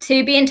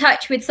to be in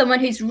touch with someone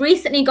who's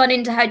recently gone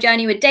into her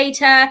journey with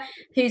data,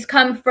 who's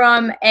come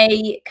from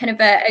a kind of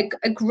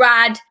a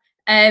grad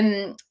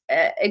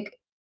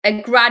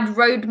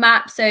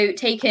roadmap, so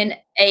taken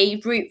a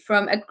route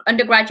from an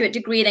undergraduate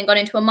degree, then gone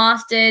into a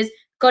master's,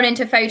 gone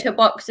into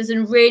Photoboxes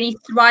and really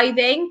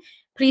thriving,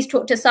 please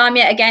talk to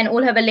Samia. Again,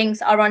 all of her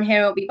links are on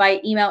here. It'll be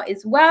by email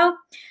as well.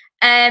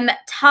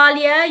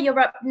 Talia, you're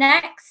up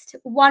next.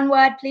 One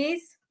word,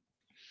 please.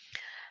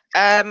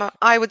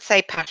 I would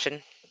say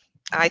passion.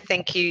 I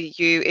think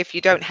if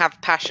you don't have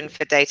passion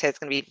for data, it's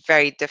going to be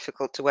very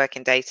difficult to work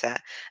in data. I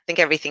think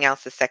everything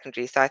else is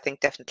secondary. So I think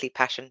definitely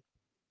passion.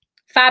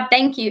 Fab,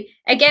 thank you.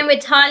 Again,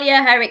 with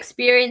Talia, her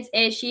experience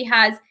is she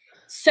has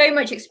so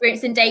much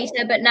experience in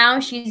data, but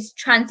now she's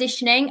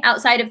transitioning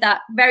outside of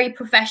that very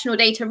professional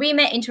data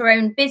remit into her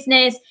own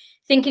business,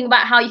 thinking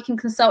about how you can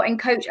consult and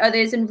coach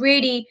others, and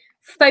really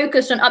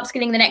focused on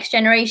upskilling the next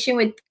generation,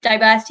 with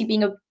diversity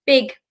being a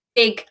big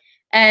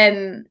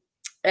kind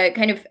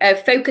of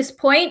focus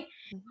point.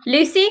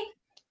 Lucy?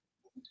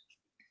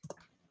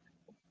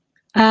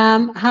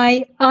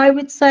 Hi, I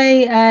would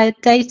say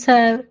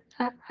data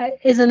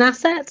is an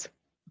asset,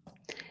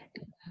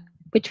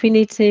 which we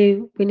need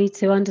to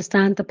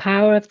understand the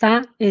power of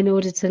that in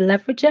order to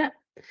leverage it.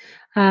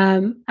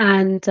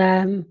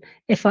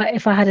 If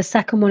I had a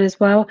second one as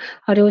well,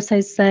 I'd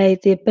also say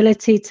the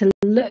ability to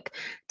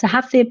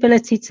have the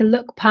ability to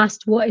look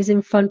past what is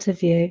in front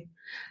of you.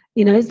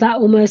 You know, it's that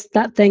almost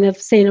that thing of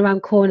seeing around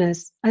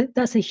corners.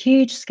 That's a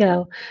huge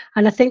skill,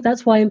 and I think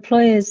that's why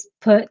employers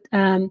put,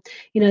 you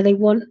know, they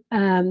want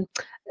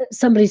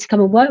somebody to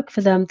come and work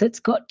for them that's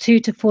got 2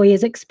 to 4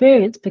 years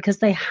experience, because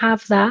they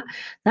have that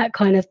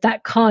kind of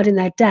that card in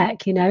their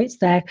deck. You know, it's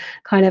their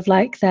kind of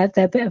like their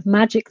bit of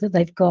magic that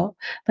they've got.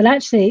 But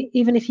actually,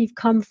 even if you've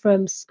come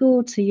from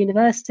school to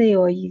university,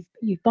 or you've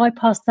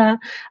bypassed that,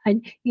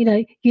 and you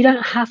know, you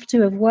don't have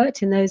to have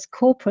worked in those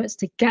corporates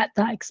to get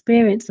that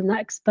experience and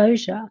that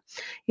exposure.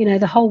 You know,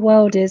 the whole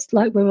world is,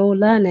 like we're all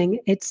learning,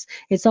 it's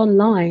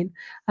online,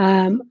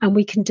 and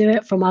we can do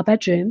it from our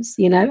bedrooms,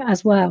 you know,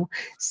 as well.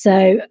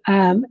 So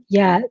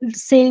yeah,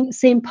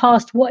 seeing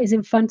past what is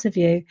in front of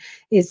you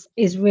is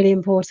really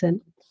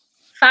important.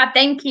 Fab,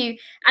 thank you.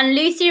 And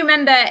Lucy,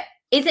 remember,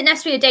 isn't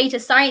necessarily a data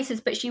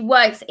scientist, but she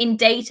works in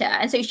data,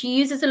 and so she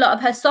uses a lot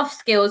of her soft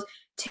skills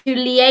to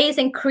liaise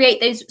and create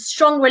those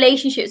strong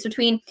relationships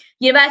between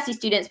university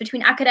students,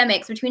 between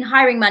academics, between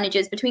hiring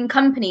managers, between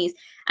companies.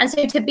 And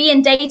so to be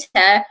in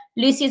data,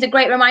 Lucy is a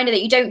great reminder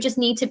that you don't just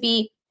need to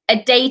be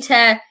a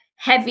data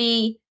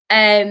heavy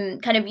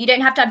you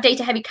don't have to have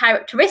data heavy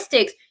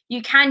characteristics.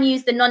 You can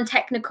use the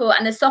non-technical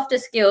and the softer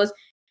skills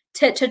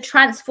to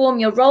transform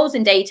your roles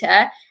in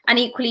data, and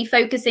equally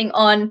focusing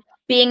on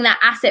being that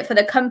asset for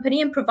the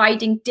company and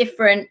providing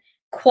different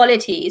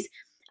qualities.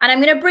 And I'm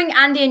going to bring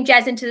Andy and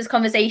Jez into this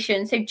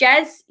conversation. So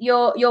Jez,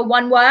 your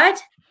one word.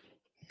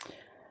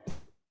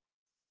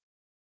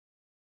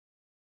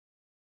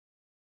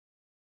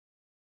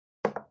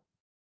 Are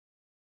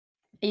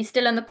you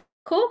still on the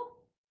call?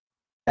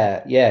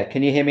 Yeah,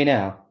 can you hear me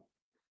now?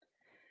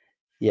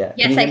 Yeah.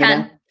 Yes, I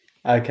can.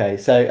 Okay,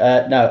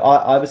 so no,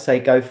 I would say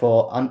go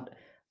for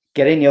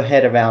getting your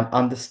head around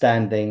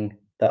understanding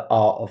the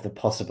art of the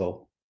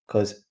possible,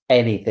 because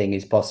anything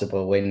is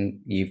possible when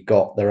you've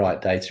got the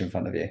right data in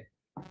front of you.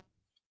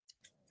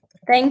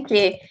 Thank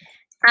you.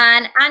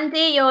 And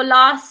Andy, your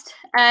last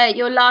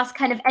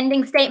kind of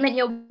ending statement,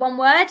 your one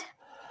word.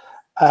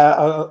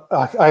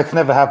 I can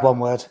never have one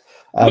word.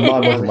 Mine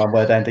wasn't one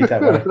word, Andy.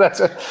 Don't worry.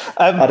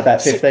 I had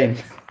about 15.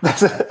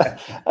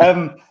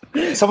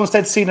 Someone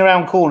said "Seen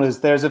Around Corners."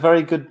 There's a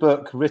very good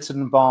book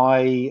written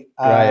by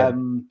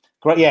Graham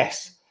Hogg.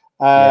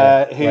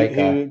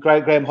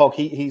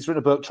 He's written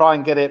a book. Try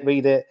and get it,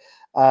 read it.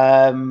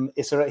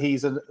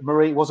 He's a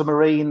Marine, was a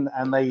Marine,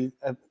 and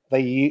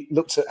they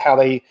looked at how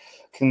they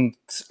can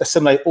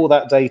assimilate all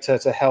that data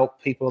to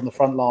help people on the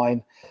front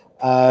line.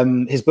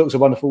 His books are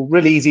wonderful,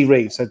 really easy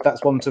read. So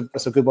that's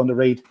a good one to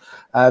read.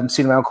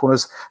 Seen Around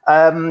Corners.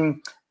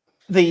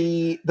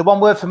 The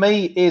one word for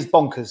me is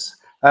bonkers.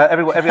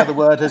 Every other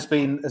word has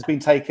been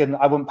taken.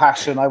 I want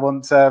passion. I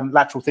want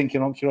lateral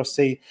thinking. I want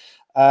curiosity.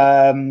 But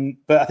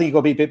I think you've got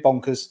to be a bit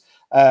bonkers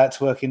to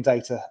work in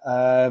data.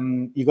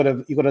 You've got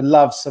to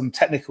love some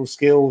technical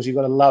skills. You've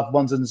got to love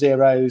ones and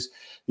zeros.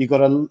 You've got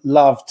to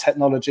love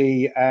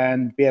technology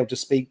and be able to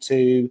speak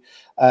to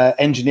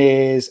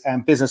engineers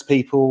and business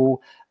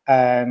people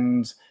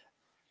and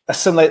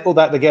assimilate all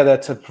that together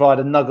to provide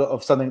a nugget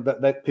of something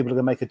that people are going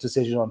to make a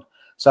decision on.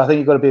 So I think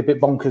you've got to be a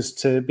bit bonkers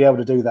to be able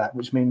to do that,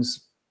 which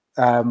means,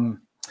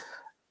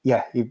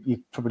 yeah,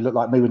 you probably look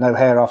like me with no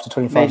hair after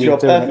 25 years. You're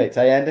perfect,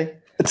 eh, Andy?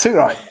 Too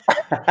right.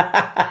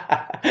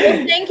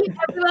 Well, thank you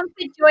everyone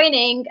for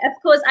joining. Of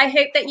course, I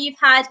hope that you've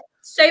had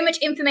so much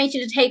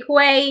information to take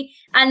away,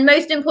 and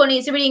most importantly,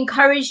 it's really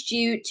encouraged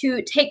you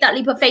to take that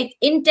leap of faith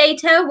in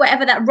data,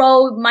 whatever that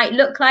role might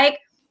look like.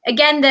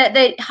 Again,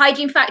 the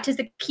hygiene factors,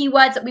 the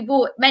keywords that we've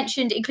all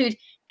mentioned include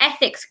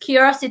ethics,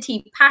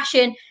 curiosity,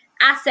 passion,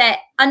 asset,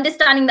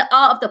 understanding the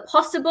art of the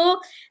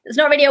possible. It's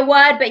not really a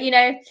word, but you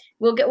know,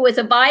 it's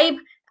a vibe.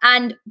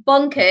 And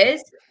bonkers.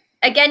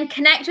 Again,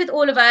 connect with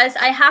all of us.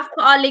 I have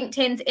put our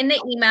LinkedIns in the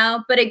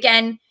email, but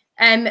again,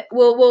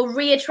 we'll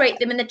reiterate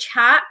them in the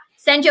chat.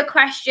 Send your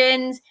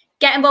questions,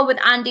 get involved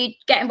with Andy,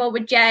 get involved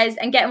with Jez,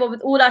 and get involved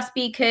with all our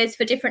speakers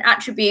for different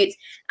attributes.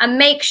 And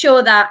make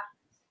sure that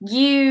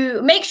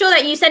you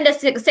send us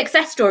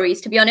success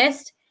stories, to be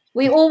honest.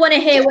 We all want to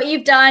hear what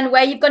you've done,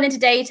 where you've gone into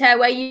data,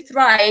 where you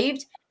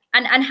thrived,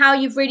 and how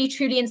you've really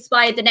truly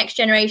inspired the next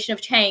generation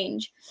of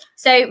change.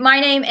 So my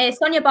name is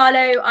Sonia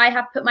Barlow. I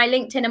have put my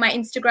LinkedIn and my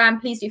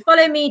Instagram. Please do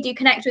follow me, do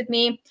connect with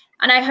me.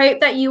 And I hope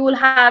that you will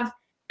have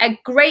a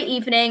great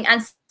evening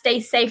and stay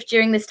safe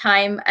during this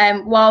time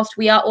whilst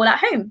we are all at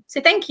home.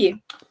 So thank you.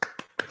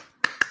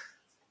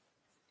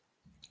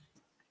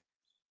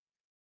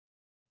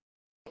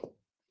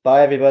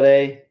 Bye,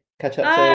 everybody. Catch up soon.